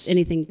that's looks-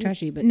 anything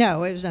trashy, but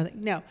No, it was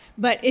nothing. No,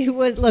 but it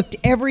was looked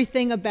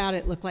everything about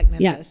it looked like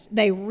Memphis.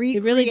 They really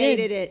did.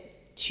 recreated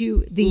it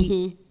to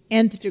the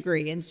nth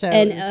degree, and so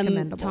it's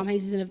commendable. Tom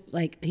Hanks is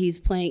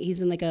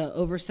he's in like a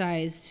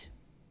oversized.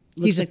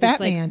 He's a like fat this,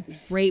 like, man.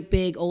 great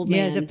big old man.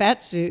 He has a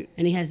fat suit.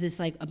 and he has this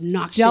like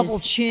obnoxious Double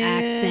chin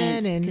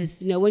accent and-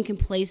 because no one can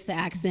place the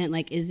accent.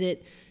 Like, is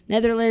it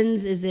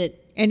Netherlands? Is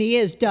it And he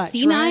is Dutch,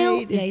 senile?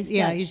 right? Yeah, he's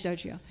Dutch. He's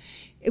Dutch, yeah.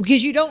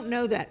 Because you don't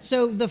know that.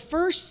 So the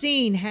first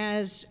scene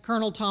has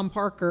Colonel Tom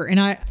Parker, and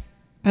I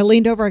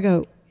leaned over, I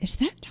go, is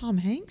that Tom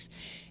Hanks?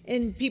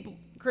 And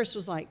Chris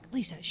was like,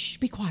 Lisa, shh,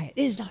 be quiet.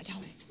 It is not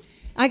Tom Hanks.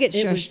 I get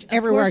It shushed was- of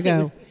everywhere I course it go.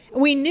 was-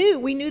 We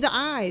knew the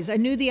eyes. I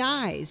knew the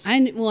eyes. I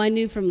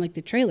knew from like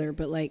the trailer,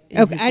 but like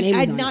Okay, his name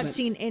was I'd on it, not but-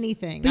 seen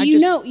anything. But I you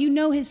just-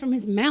 know his from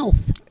his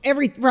mouth.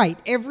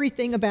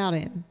 everything about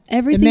him.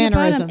 Everything the about him,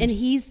 mannerisms. and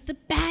he's the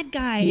bad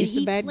guy. He's and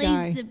the he bad plays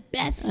guy. the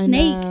best I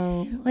snake.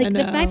 know, Like I the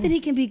fact know. that he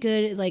can be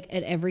good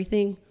at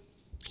everything.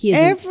 He's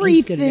good at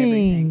everything.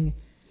 Everything.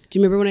 Do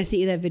you remember when I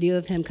sent you that video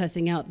of him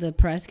cussing out the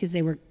press because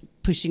they were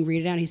pushing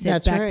Rita down? He said,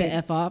 That's "Back right. the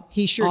f off."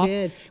 He sure off.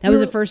 did. That was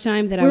the first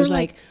time that I we was were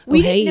like, "Oh,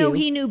 we hey, didn't know you."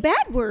 he knew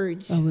bad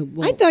words. Oh,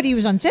 well, I thought he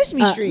was on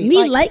Sesame Street.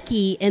 Me Like-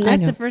 likey, and I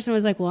that's know. the first time I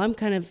was like, "Well, I'm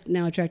kind of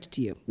now attracted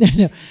to you."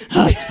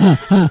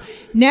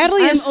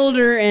 Natalie I'm has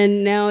older,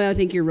 and now I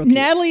think you're real cute.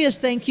 Natalie has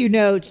thank you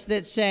notes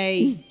that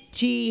say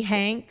T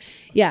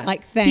Hanks. Yeah,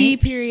 like T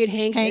thanks. period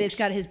Hanks, and it's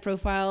got his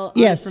profile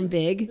on Yes. it from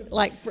Big.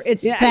 like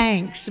it's Yeah.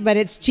 thanks, but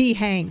it's T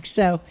Hanks.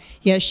 So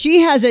yeah,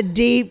 she has a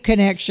deep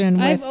connection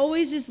with. I've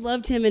always just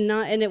loved him, and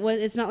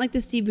it's not like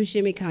the Steve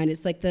Buscemi kind.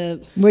 It's like the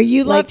Well,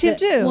 you like loved him the-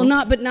 too. Well,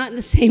 not in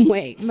the same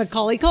way.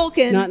 Macaulay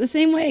Culkin. Not in the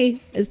same way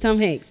as Tom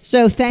Hanks.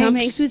 so thanks. Tom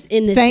Hanks was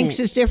innocent. Thanks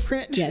is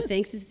different. Yeah,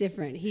 Thanks is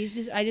different.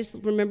 I just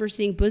remember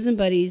seeing Bosom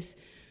Buddies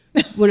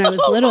when I was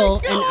Oh my little,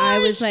 and I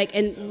was gosh. like,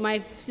 and my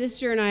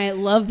sister and I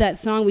loved that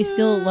song. We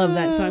still love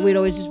that song. We'd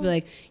always just be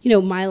like,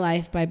 My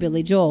Life by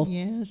Billy Joel.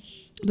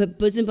 Yes. But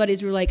Bosom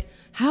Buddies were like,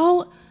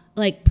 how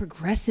like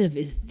progressive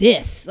is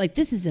this? Like,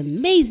 this is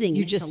amazing.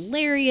 You and just- it's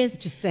hilarious.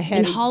 just the head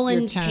and of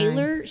Holland your time.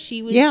 Taylor,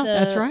 she was Yeah,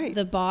 that's right.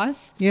 the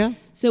boss. Yeah.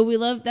 So we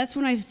loved. That's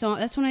when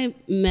I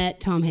met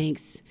Tom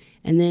Hanks,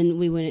 and then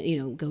we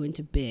went go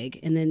into Big,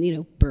 and then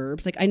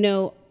Burbs. Like, I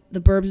know The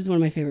Burbs is one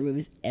of my favorite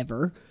movies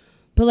ever.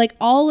 But like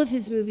all of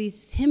his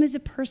movies, him as a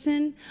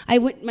person,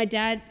 my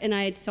dad and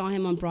I saw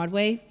him on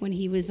Broadway when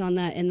he was in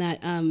that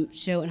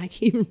show, and I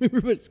can't even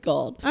remember what it's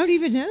called. I don't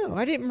even know.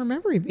 I didn't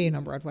remember him being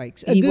on Broadway.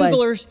 He was.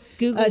 Googlers,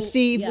 Google-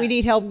 Steve, yeah. we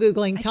need help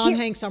Googling Tom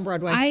can't- Hanks on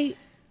Broadway.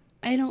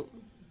 I don't.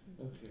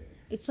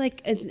 It's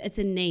like it's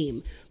a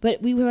name,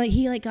 but we were like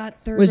he like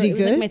got 30. Was he It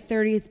was good? like my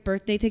 30th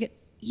birthday ticket.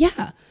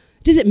 Yeah.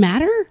 Does it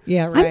matter?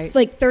 Yeah, I'm right.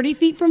 like 30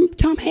 feet from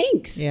Tom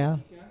Hanks. yeah.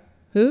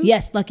 Who?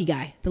 Yes, Lucky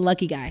Guy, the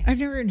Lucky Guy. I've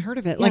never even heard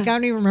of it. Like, I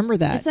don't even remember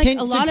that. It's like 10,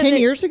 a lot so of 10 it-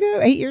 years ago?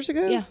 8 years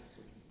ago? Yeah.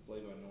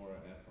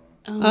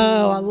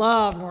 Oh, I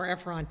love Nora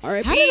Ephron.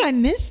 R.I.P. How did I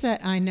miss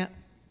that? I know.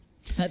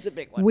 That's a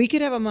big one. We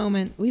could have a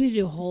moment. We need to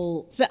do a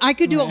whole. I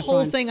could do Nora a whole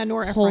Ephron. thing on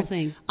Nora Ephron. Whole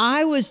thing.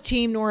 I was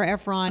team Nora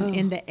Ephron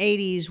in the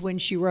 80s when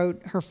she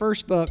wrote her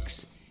first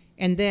books.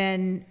 And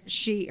then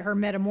her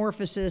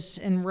metamorphosis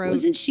and wrote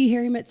Wasn't she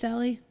Harry Met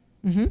Sally?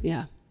 Mm-hmm.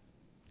 Yeah.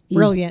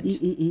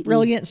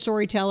 brilliant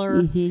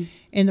storyteller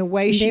in the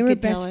way she They were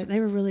could tell it. They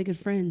were really good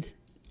friends.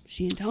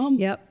 She and Tom.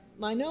 Yep.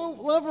 I know.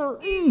 Love her.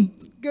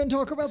 Gonna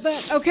talk about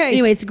that. Okay.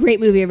 Anyway, it's a great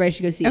movie. Everybody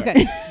should go see Okay.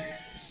 it.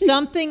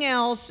 Something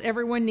else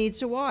everyone needs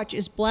to watch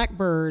is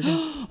Blackbird.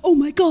 Oh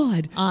my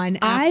God! On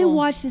I Apple.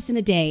 watched this in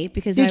a day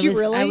because Did I you was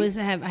really?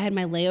 I had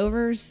my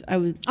layovers. I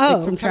was Oh, like,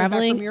 coming from back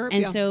traveling, from Europe,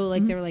 and yeah. so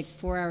like they were like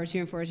 4 hours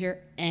here and 4 hours here,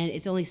 and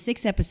it's only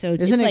 6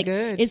 episodes. Isn't it's it like,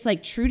 good? It's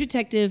like True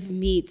Detective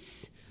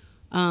meets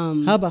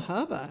Hubba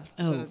Hubba.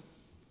 oh,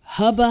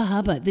 Hubba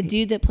Hubba, the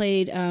dude that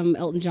played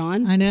Elton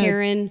John. I know.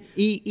 Taron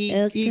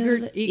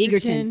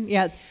Egerton.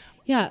 Yeah.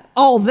 Yeah.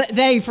 Oh,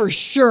 they for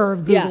sure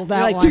have Googled Yeah,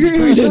 that like, one.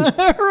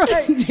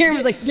 right. Darren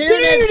was like, Darren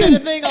had said a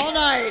thing all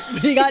night,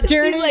 but he got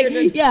Taron He's like,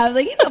 Egerton. yeah, I was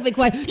like, he's awfully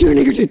quiet. Taron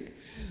Egerton.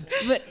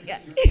 But, yeah.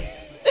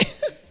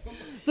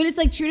 But it's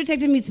like True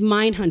Detective meets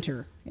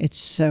Mindhunter. It's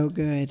so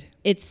good.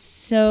 It's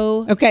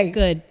so Okay.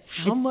 good.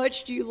 How It's-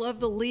 much do you love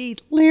the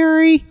lead,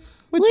 Larry?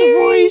 With Larry, the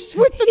voice,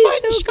 with the he's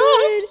mutton so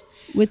chops.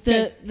 good. With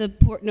the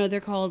pork, no, they're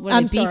called what are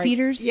I'm they, beef sorry.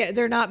 eaters? Yeah,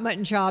 they're not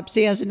mutton chops.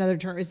 He has another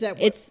term. Is that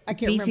what? It's I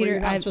can't beef remember. You're eater.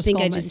 not I supposed to think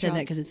call I them just mutton said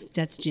that chops. because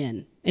that's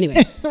gin.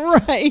 Anyway,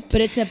 right.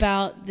 but it's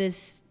about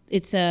this.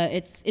 It's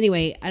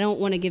anyway. I don't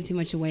want to give too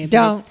much away. But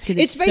Don't. It's, 'cause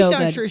It's it's based so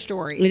on a good. true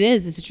story. It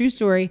is. It's a true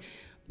story,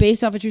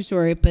 based off a true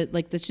story. But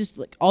like that's just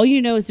like all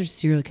you know is there's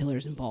serial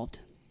killers involved.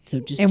 So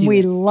just And do we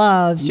it.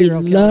 love serial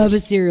we killers. love a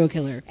serial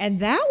killer. And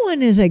that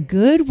one is a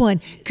good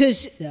one because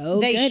So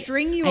they good.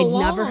 string you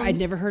along. I'd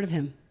never heard of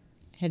him.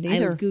 Had I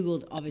either.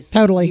 googled obviously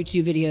Totally.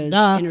 YouTube videos,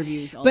 Duh.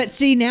 interviews. All But that.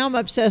 see, now I'm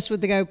obsessed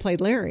with the guy who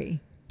played Larry.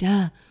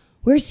 Duh.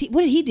 Where's he?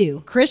 What did he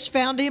do? Chris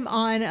found him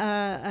on.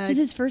 This is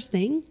his first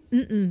thing.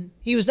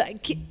 He was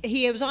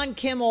on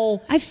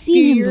Kimmel. I've seen a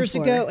few him years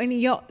before. ago, and he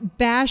yelled,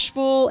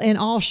 bashful and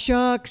all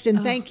shucks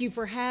and thank you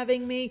for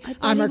having me. I thought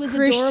I'm he a was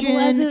Christian. adorable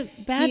as a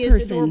bad he person.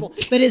 is adorable,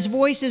 but his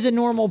voice is a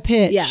normal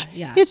pitch.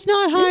 Yeah. It's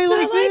not high It's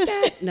like not like this.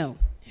 that. No.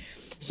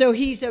 So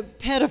he's a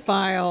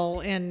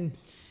pedophile and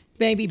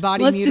baby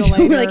body Let's just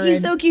mutilator. we're like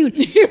he's so cute.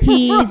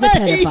 He's a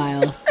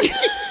pedophile.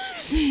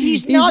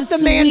 He's not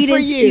the man for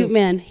sweetest, you. cute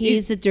man.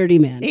 He's a dirty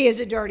man. He is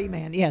a dirty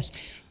man. Yes,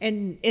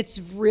 and it's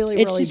really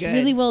It's really just good.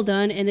 really well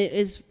done, and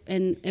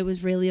it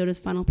was Ray Liotta's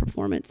final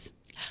performance.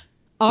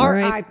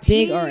 R.I.P.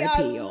 Big I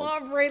R.I.P., y'all.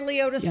 love Ray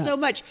Liotta Yeah. so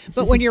much. It's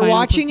But just when his you're final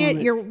watching it,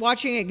 performance. you're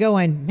watching it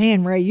going,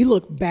 man, Ray, you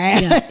look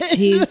bad. Yeah,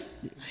 he's.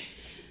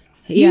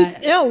 Yeah,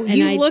 no, and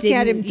you I look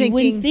at him you thinking-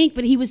 wouldn't think,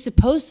 but he was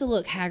supposed to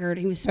look haggard.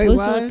 He was supposed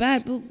to was? look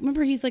bad. But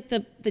remember, he's like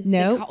the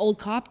No. old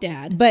cop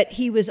dad. But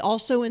he was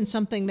also in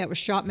something that was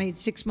shot made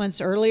 6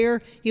 months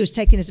earlier. He was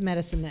taking his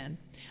medicine then.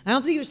 I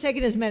don't think he was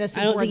taking his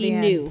medicine. I don't toward think he the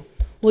end. knew.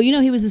 Well, you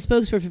know, he was a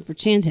spokesperson for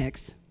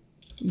Chantix.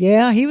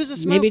 Yeah, he was a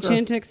smoker. Maybe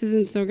Chantix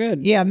isn't so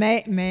good. Yeah,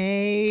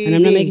 maybe. And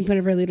I'm not making fun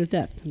of Ray Liotta's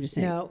death. I'm just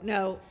saying.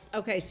 No.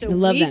 Okay, so I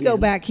love we that go man.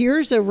 back.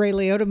 Here's a Ray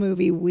Liotta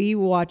movie we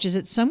watch. Is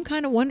it Some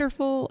Kind of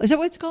Wonderful? Is that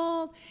what it's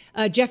called?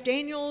 Jeff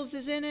Daniels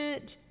is in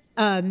it.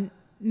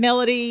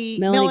 Melanie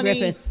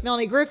Griffith.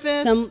 Melanie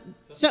Griffith.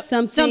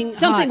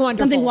 Something wonderful.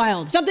 Something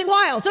wild. Something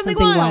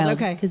wild.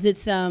 Okay. Because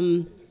it's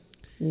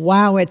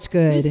Wow, it's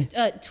good.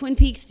 Twin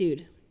Peaks,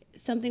 dude.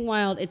 Something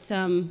wild. It's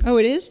Oh,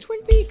 it is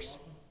Twin Peaks.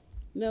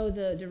 no,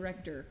 the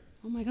director.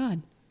 Oh my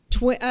God.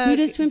 Who Who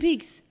does Twin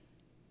Peaks?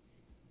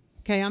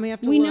 Okay, I'm gonna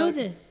have to. We look. know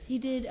this. He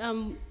did.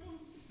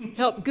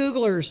 Help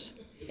Googlers.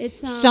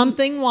 It's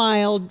Something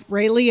Wild.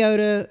 Ray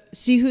Liotta.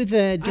 See who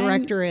the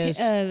director is.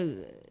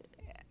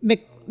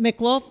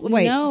 McLaughlin.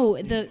 Wait. No,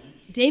 the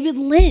David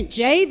Lynch.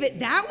 David.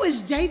 That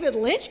was David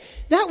Lynch.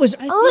 That was I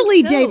think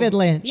early so. David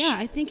Lynch. Yeah,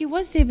 I think it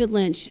was David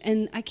Lynch,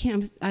 and I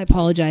can't. I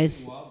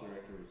apologize.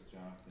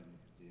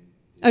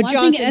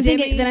 Jonathan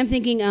Demme? Then I'm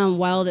thinking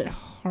Wild at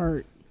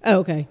Heart. Oh,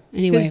 okay.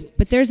 Anyway, 'Cause-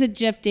 but there's a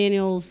Jeff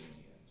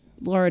Daniels,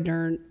 Laura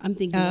Dern. I'm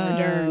thinking Laura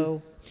Dern.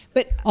 Oh.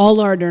 But All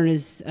Laura Dern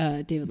is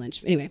David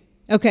Lynch. Anyway,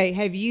 okay,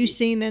 have you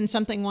seen then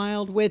Something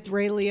Wild with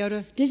Ray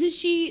Liotta? doesn't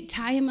she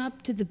tie him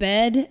up to the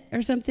bed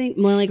or something?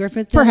 Melanie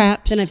Griffith does?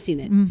 Perhaps. Then I've seen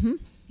it. Mm-hmm.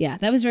 Yeah,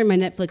 that was during my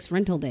Netflix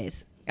rental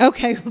days.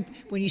 Okay,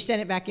 when you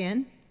sent it back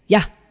in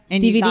Yeah,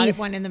 and DVDs. you got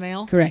one in the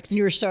mail? Correct. And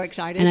you were so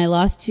excited. And I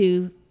lost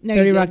two No,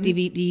 30 you Rock didn't.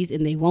 DVDs,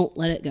 and they won't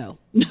let it go.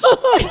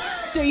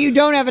 So you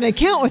don't have an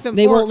account with them.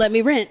 They won't let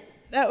me rent.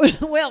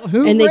 Well,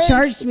 who And they rents?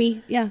 charged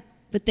me, yeah,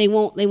 but they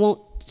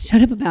won't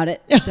shut up about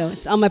it. So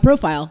it's on my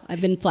profile. I've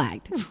been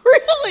flagged.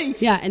 Really?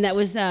 Yeah, and that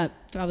was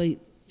probably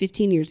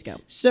 15 years ago.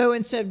 So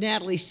instead of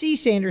Natalie C.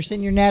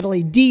 Sanderson, you're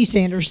Natalie D.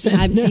 Sanderson.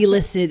 I'm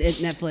delisted at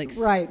Netflix.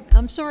 Right.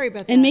 I'm sorry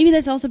about that. And maybe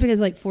that's also because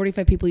like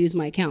 45 people use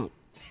my account.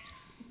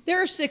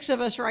 there are 6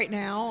 of us right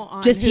now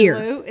on Just Hulu.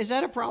 here. Is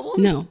that a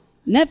problem? No,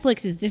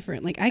 Netflix is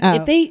different. Like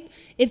Oh.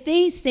 if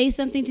they say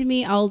something to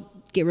me, I'll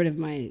get rid of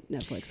my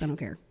Netflix. I don't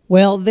care.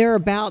 Well, they're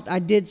about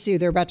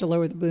to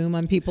lower the boom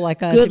on people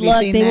like us. Good Have you luck.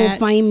 seen They that? won't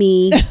find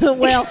me.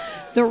 Well,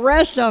 the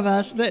rest of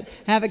us that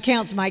have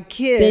accounts, my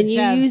kids Then you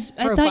have use.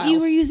 I thought you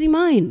profiles. were using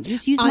mine.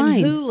 Just use on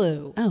mine.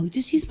 Hulu. Oh,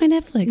 just use my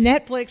Netflix.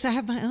 Netflix, I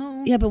have my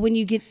own. Yeah, but when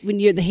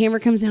the hammer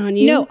comes down on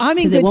you, No, I'm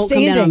in 'cause it good won't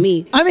standing. come down on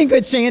me. I'm in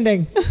good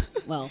standing.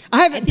 Well,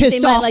 I haven't think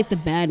pissed they might off like the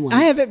bad ones.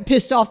 I haven't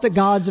pissed off the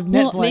gods of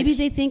Netflix. Well, maybe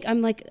they think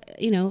I'm like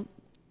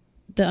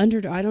the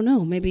underdog. I don't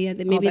know. Maybe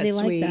they that's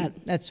like sweet. that.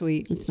 That's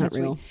sweet. It's not That's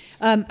real.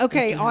 Sweet.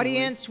 Okay,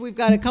 audience, we've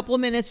got a couple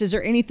of minutes. Is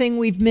there anything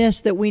we've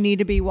missed that we need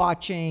to be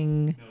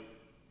watching?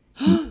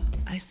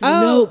 I saw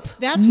Nope.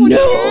 That's one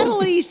Nope. of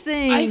Natalie's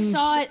things. I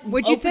saw it.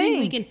 What'd you opening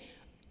think? Weekend.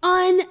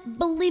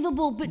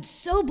 Unbelievable, but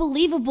so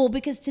believable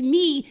because to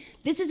me,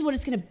 this is what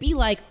it's going to be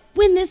like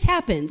when this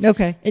happens.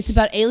 Okay. It's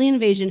about alien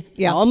invasion. That's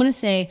Yeah. all I'm going to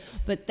say.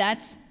 But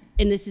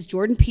and this is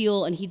Jordan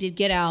Peele, and he did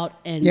Get Out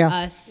and Yeah.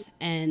 Us,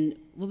 and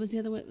what was the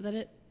other one? Was that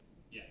it?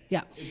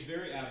 Yeah. It's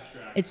very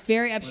abstract. It's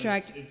very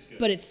abstract, it's good.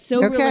 but it's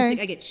so Okay. realistic.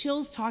 I get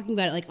chills talking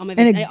about it, like on my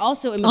And face. I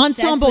also am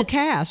obsessed ensemble with,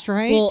 cast,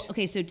 right? Well,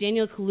 okay, so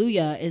Daniel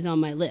Kaluuya is on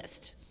my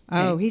list.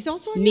 Oh, he's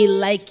also on Me your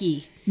list?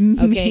 likey. Me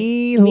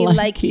Okay,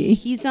 likey.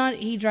 He's on.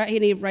 He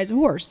rides a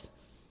horse.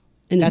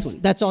 In this one,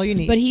 That's all you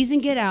need. but he's in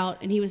Get Out,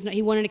 and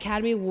he won an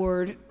Academy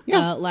Award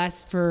Yeah.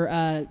 last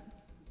for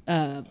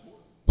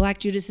Black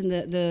Judas and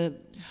the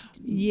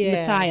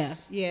Yes. Messiah.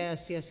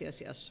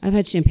 Yes. I've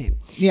had champagne.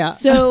 Yeah.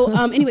 So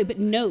anyway, but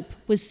Nope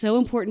was so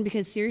important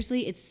because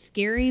seriously, it's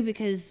scary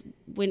because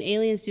when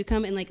aliens do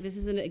come, and like this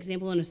is an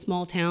example in a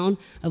small town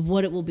of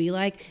what it will be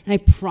like, and I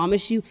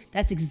promise you,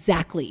 that's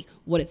exactly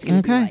what it's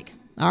going to be like.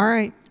 All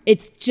right.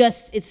 It's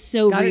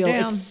so Got it real.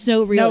 down. It's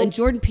so real. Nope. And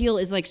Jordan Peele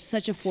is like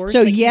such a force. So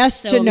like, he's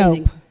yes so to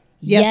amazing. Nope.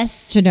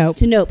 Yes to Nope.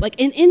 To Nope. Like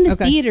in the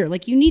Okay. theater,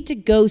 like you need to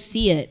go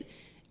see it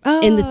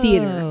in the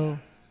theater.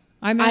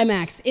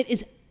 IMAX. It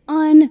is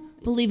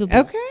unbelievable.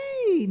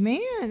 Okay, man.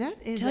 That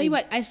is. Tell you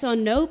what, I saw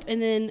Nope,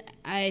 and then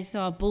I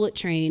saw Bullet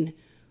Train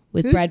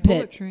with Who's Brad Pitt.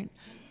 Bullet Train?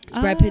 It's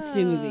Brad Pitt's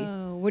new movie.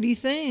 Oh, what do you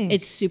think?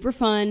 It's super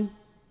fun.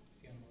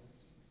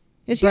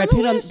 Is he on the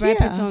list? Brad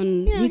Pitt's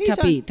on he's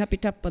toppy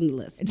top on the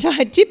list.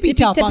 Tippy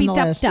top on the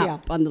list.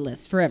 Top on the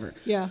list forever.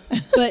 Yeah.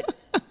 But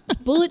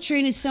Bullet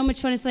Train is so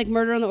much fun. It's like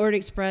Murder on the Orient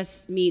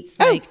Express meets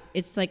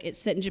it's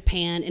set in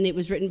Japan, and it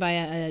was written by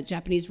a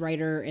Japanese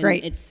writer. And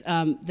Great. It's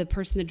the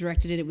person that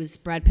directed it. It was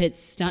Brad Pitt's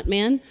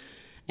stuntman.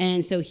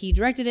 And so he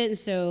directed it,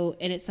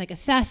 and it's like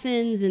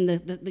assassins, and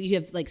you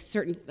have like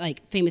certain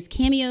like famous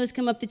cameos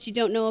come up that you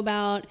don't know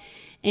about,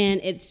 and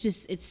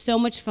it's so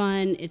much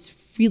fun.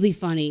 It's really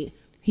funny.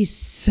 He's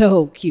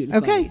so cute.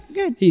 And funny.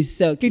 Good. He's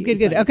so cute.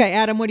 Good. Okay,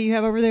 Adam, what do you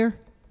have over there?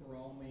 For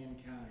All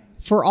Mankind.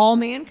 For All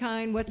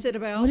Mankind. What's it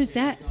about? What is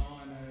that? It's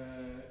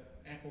on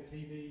Apple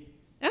TV.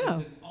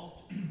 Oh.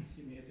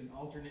 It's an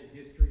alternate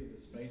history of the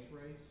space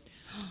race.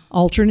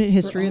 Alternate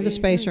history of the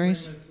space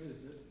race.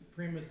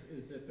 Premise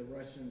is that the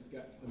Russians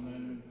got to the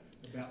moon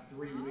about 3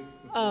 weeks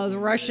before. Oh, the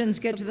Russians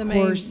get to the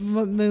course.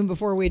 moon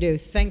before we do.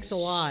 Thanks a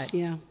lot.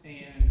 Yeah.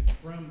 And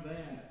from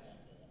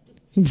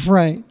that,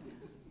 Right.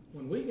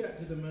 when we got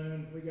to the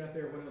moon, we got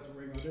there. What else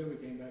were we going to do? We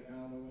came back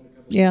home. We went a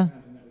couple Yeah. of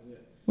times, and that was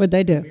it. What'd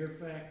they The do? mere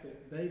fact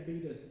that they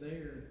beat us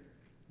there,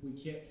 we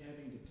kept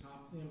having to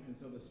top them, and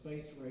so the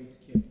space race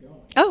kept going.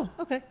 Oh,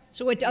 okay.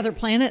 So went to other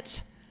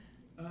planets?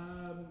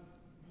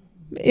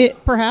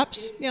 It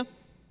perhaps, yeah.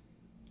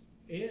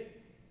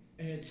 It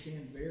has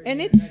been very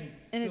And it's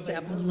entertaining. So they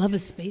Apple. I love a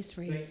space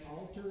They race.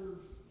 alter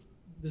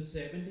the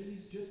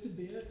 70s just a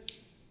bit.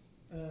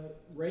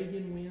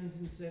 Reagan wins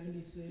in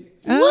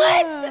 76.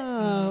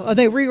 Oh,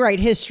 they rewrite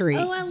history.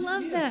 Oh, I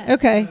love that.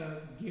 Okay.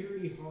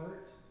 Gary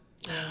Hart.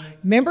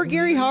 Remember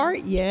Gary Hart?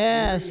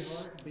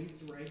 Yes. Gary Hart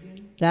beats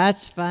Reagan.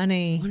 That's I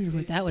funny. wonder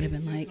what that would have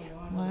been like.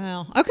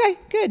 Wow. Okay,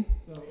 good.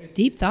 So it's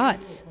Deep real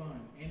thoughts. fun,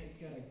 and it's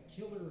got a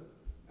killer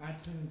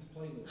iTunes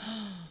playlist.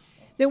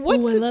 Then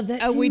what's I love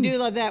that Oh, we too. do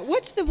love that.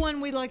 What's the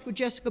one we liked with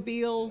Jessica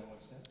Biel?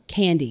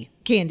 Candy.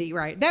 Candy,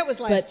 right. That was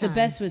last But time. the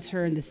best was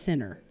her in The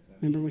Sinner.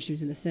 Remember when she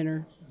was in The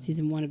Sinner?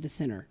 Season 1 of The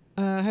Sinner.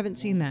 I haven't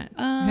seen that.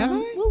 Have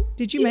I? well,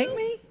 Did you you make know-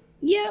 me?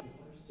 Yep.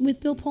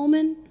 With Bill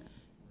Pullman.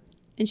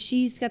 And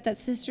she's got that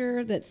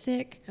sister that's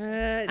sick. It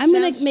I'm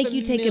going sounds to make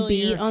you take a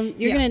beat familiar. on.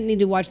 You're Yeah. going to need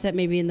to watch that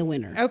maybe in the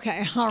winter.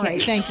 Okay, all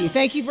right. Thank you.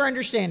 Thank you for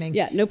understanding.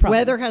 Yeah, no problem.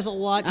 Weather has a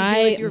lot to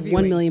do with your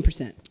viewing.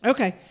 1,000,000%.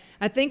 Okay,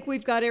 I think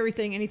we've got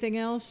everything. Anything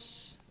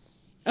else?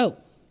 Oh.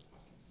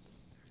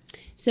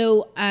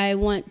 So I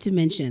want to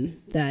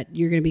mention that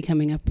you're going to be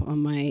coming up on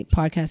my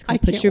podcast I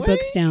called Put can't Your wait.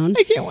 Books Down.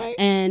 I can't wait.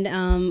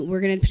 And we're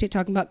going to be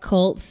talking about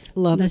cults.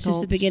 Love the That's just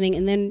the cults. beginning.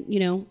 And then,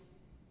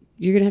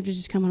 you're going to have to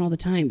just come on all the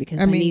time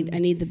because I need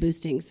the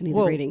boostings. I need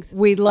the ratings.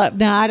 We love.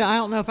 Now I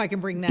don't know if I can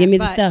bring that. Give me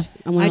the but stuff.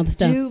 I want all the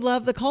stuff. I do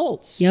love the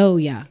Colts. Oh,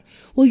 yeah.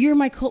 Well, you're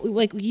my cult.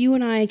 Like, you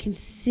and I can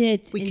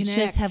sit We and connect.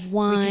 just have We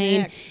wine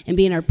connect. and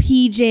be in our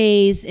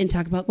PJs and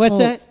talk about What's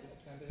cults. that?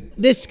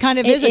 This kind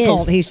of It is a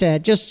cult. is. He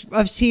said, just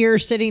us here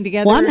sitting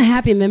together. Well, I'm a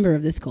happy member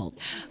of this cult.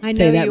 I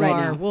Tell know that you right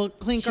are. now. We'll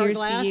clink our Cheers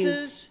to you.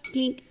 glasses.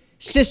 Clink.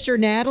 Sister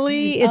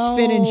Natalie, it's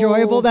been Oh.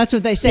 enjoyable. That's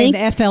what they say in the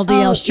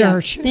FLDL's yeah.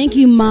 church. Thank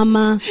you,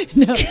 Mama.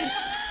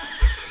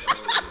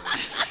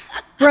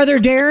 Brother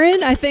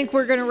Darren, I think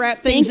we're going to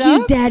wrap things Thank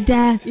you, up.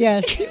 Dada.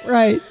 Yes,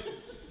 right.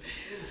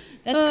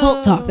 That's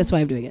cult talk. That's why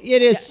I'm doing it.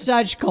 It is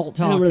such cult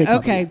talk. don't really call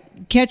Okay,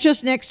 catch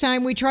us next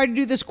time. We try to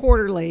do this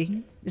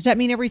quarterly. Does that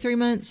mean every 3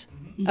 months?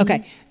 Mm-hmm.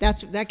 Okay,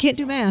 I can't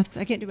do math.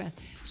 I can't do math.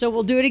 So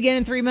we'll do it again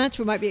in 3 months.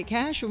 We might be at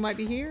Cash. We might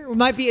be here. We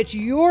might be at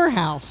your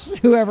house,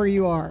 whoever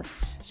you are.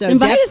 So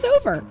Invite us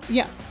over.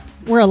 Yeah,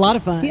 we're a lot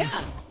of fun. Yeah.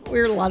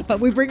 we're a lot of fun.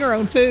 We bring our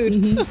own food.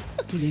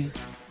 We do.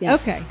 Yeah.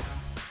 Okay,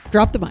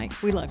 drop the mic.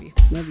 We love you.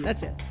 Love you.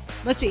 That's it.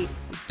 Let's eat.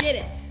 Did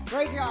it.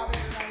 Great job,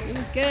 everybody. It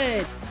was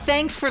good.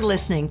 Thanks for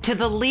listening to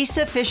the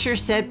Lisa Fisher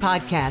Said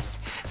podcast.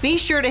 Be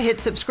sure to hit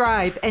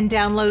subscribe and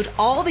download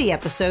all the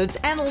episodes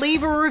and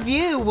leave a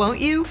review, won't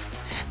you?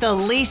 The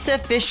Lisa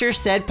Fisher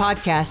Said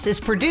podcast is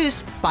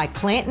produced by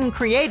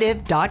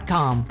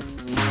ClantonCreative.com.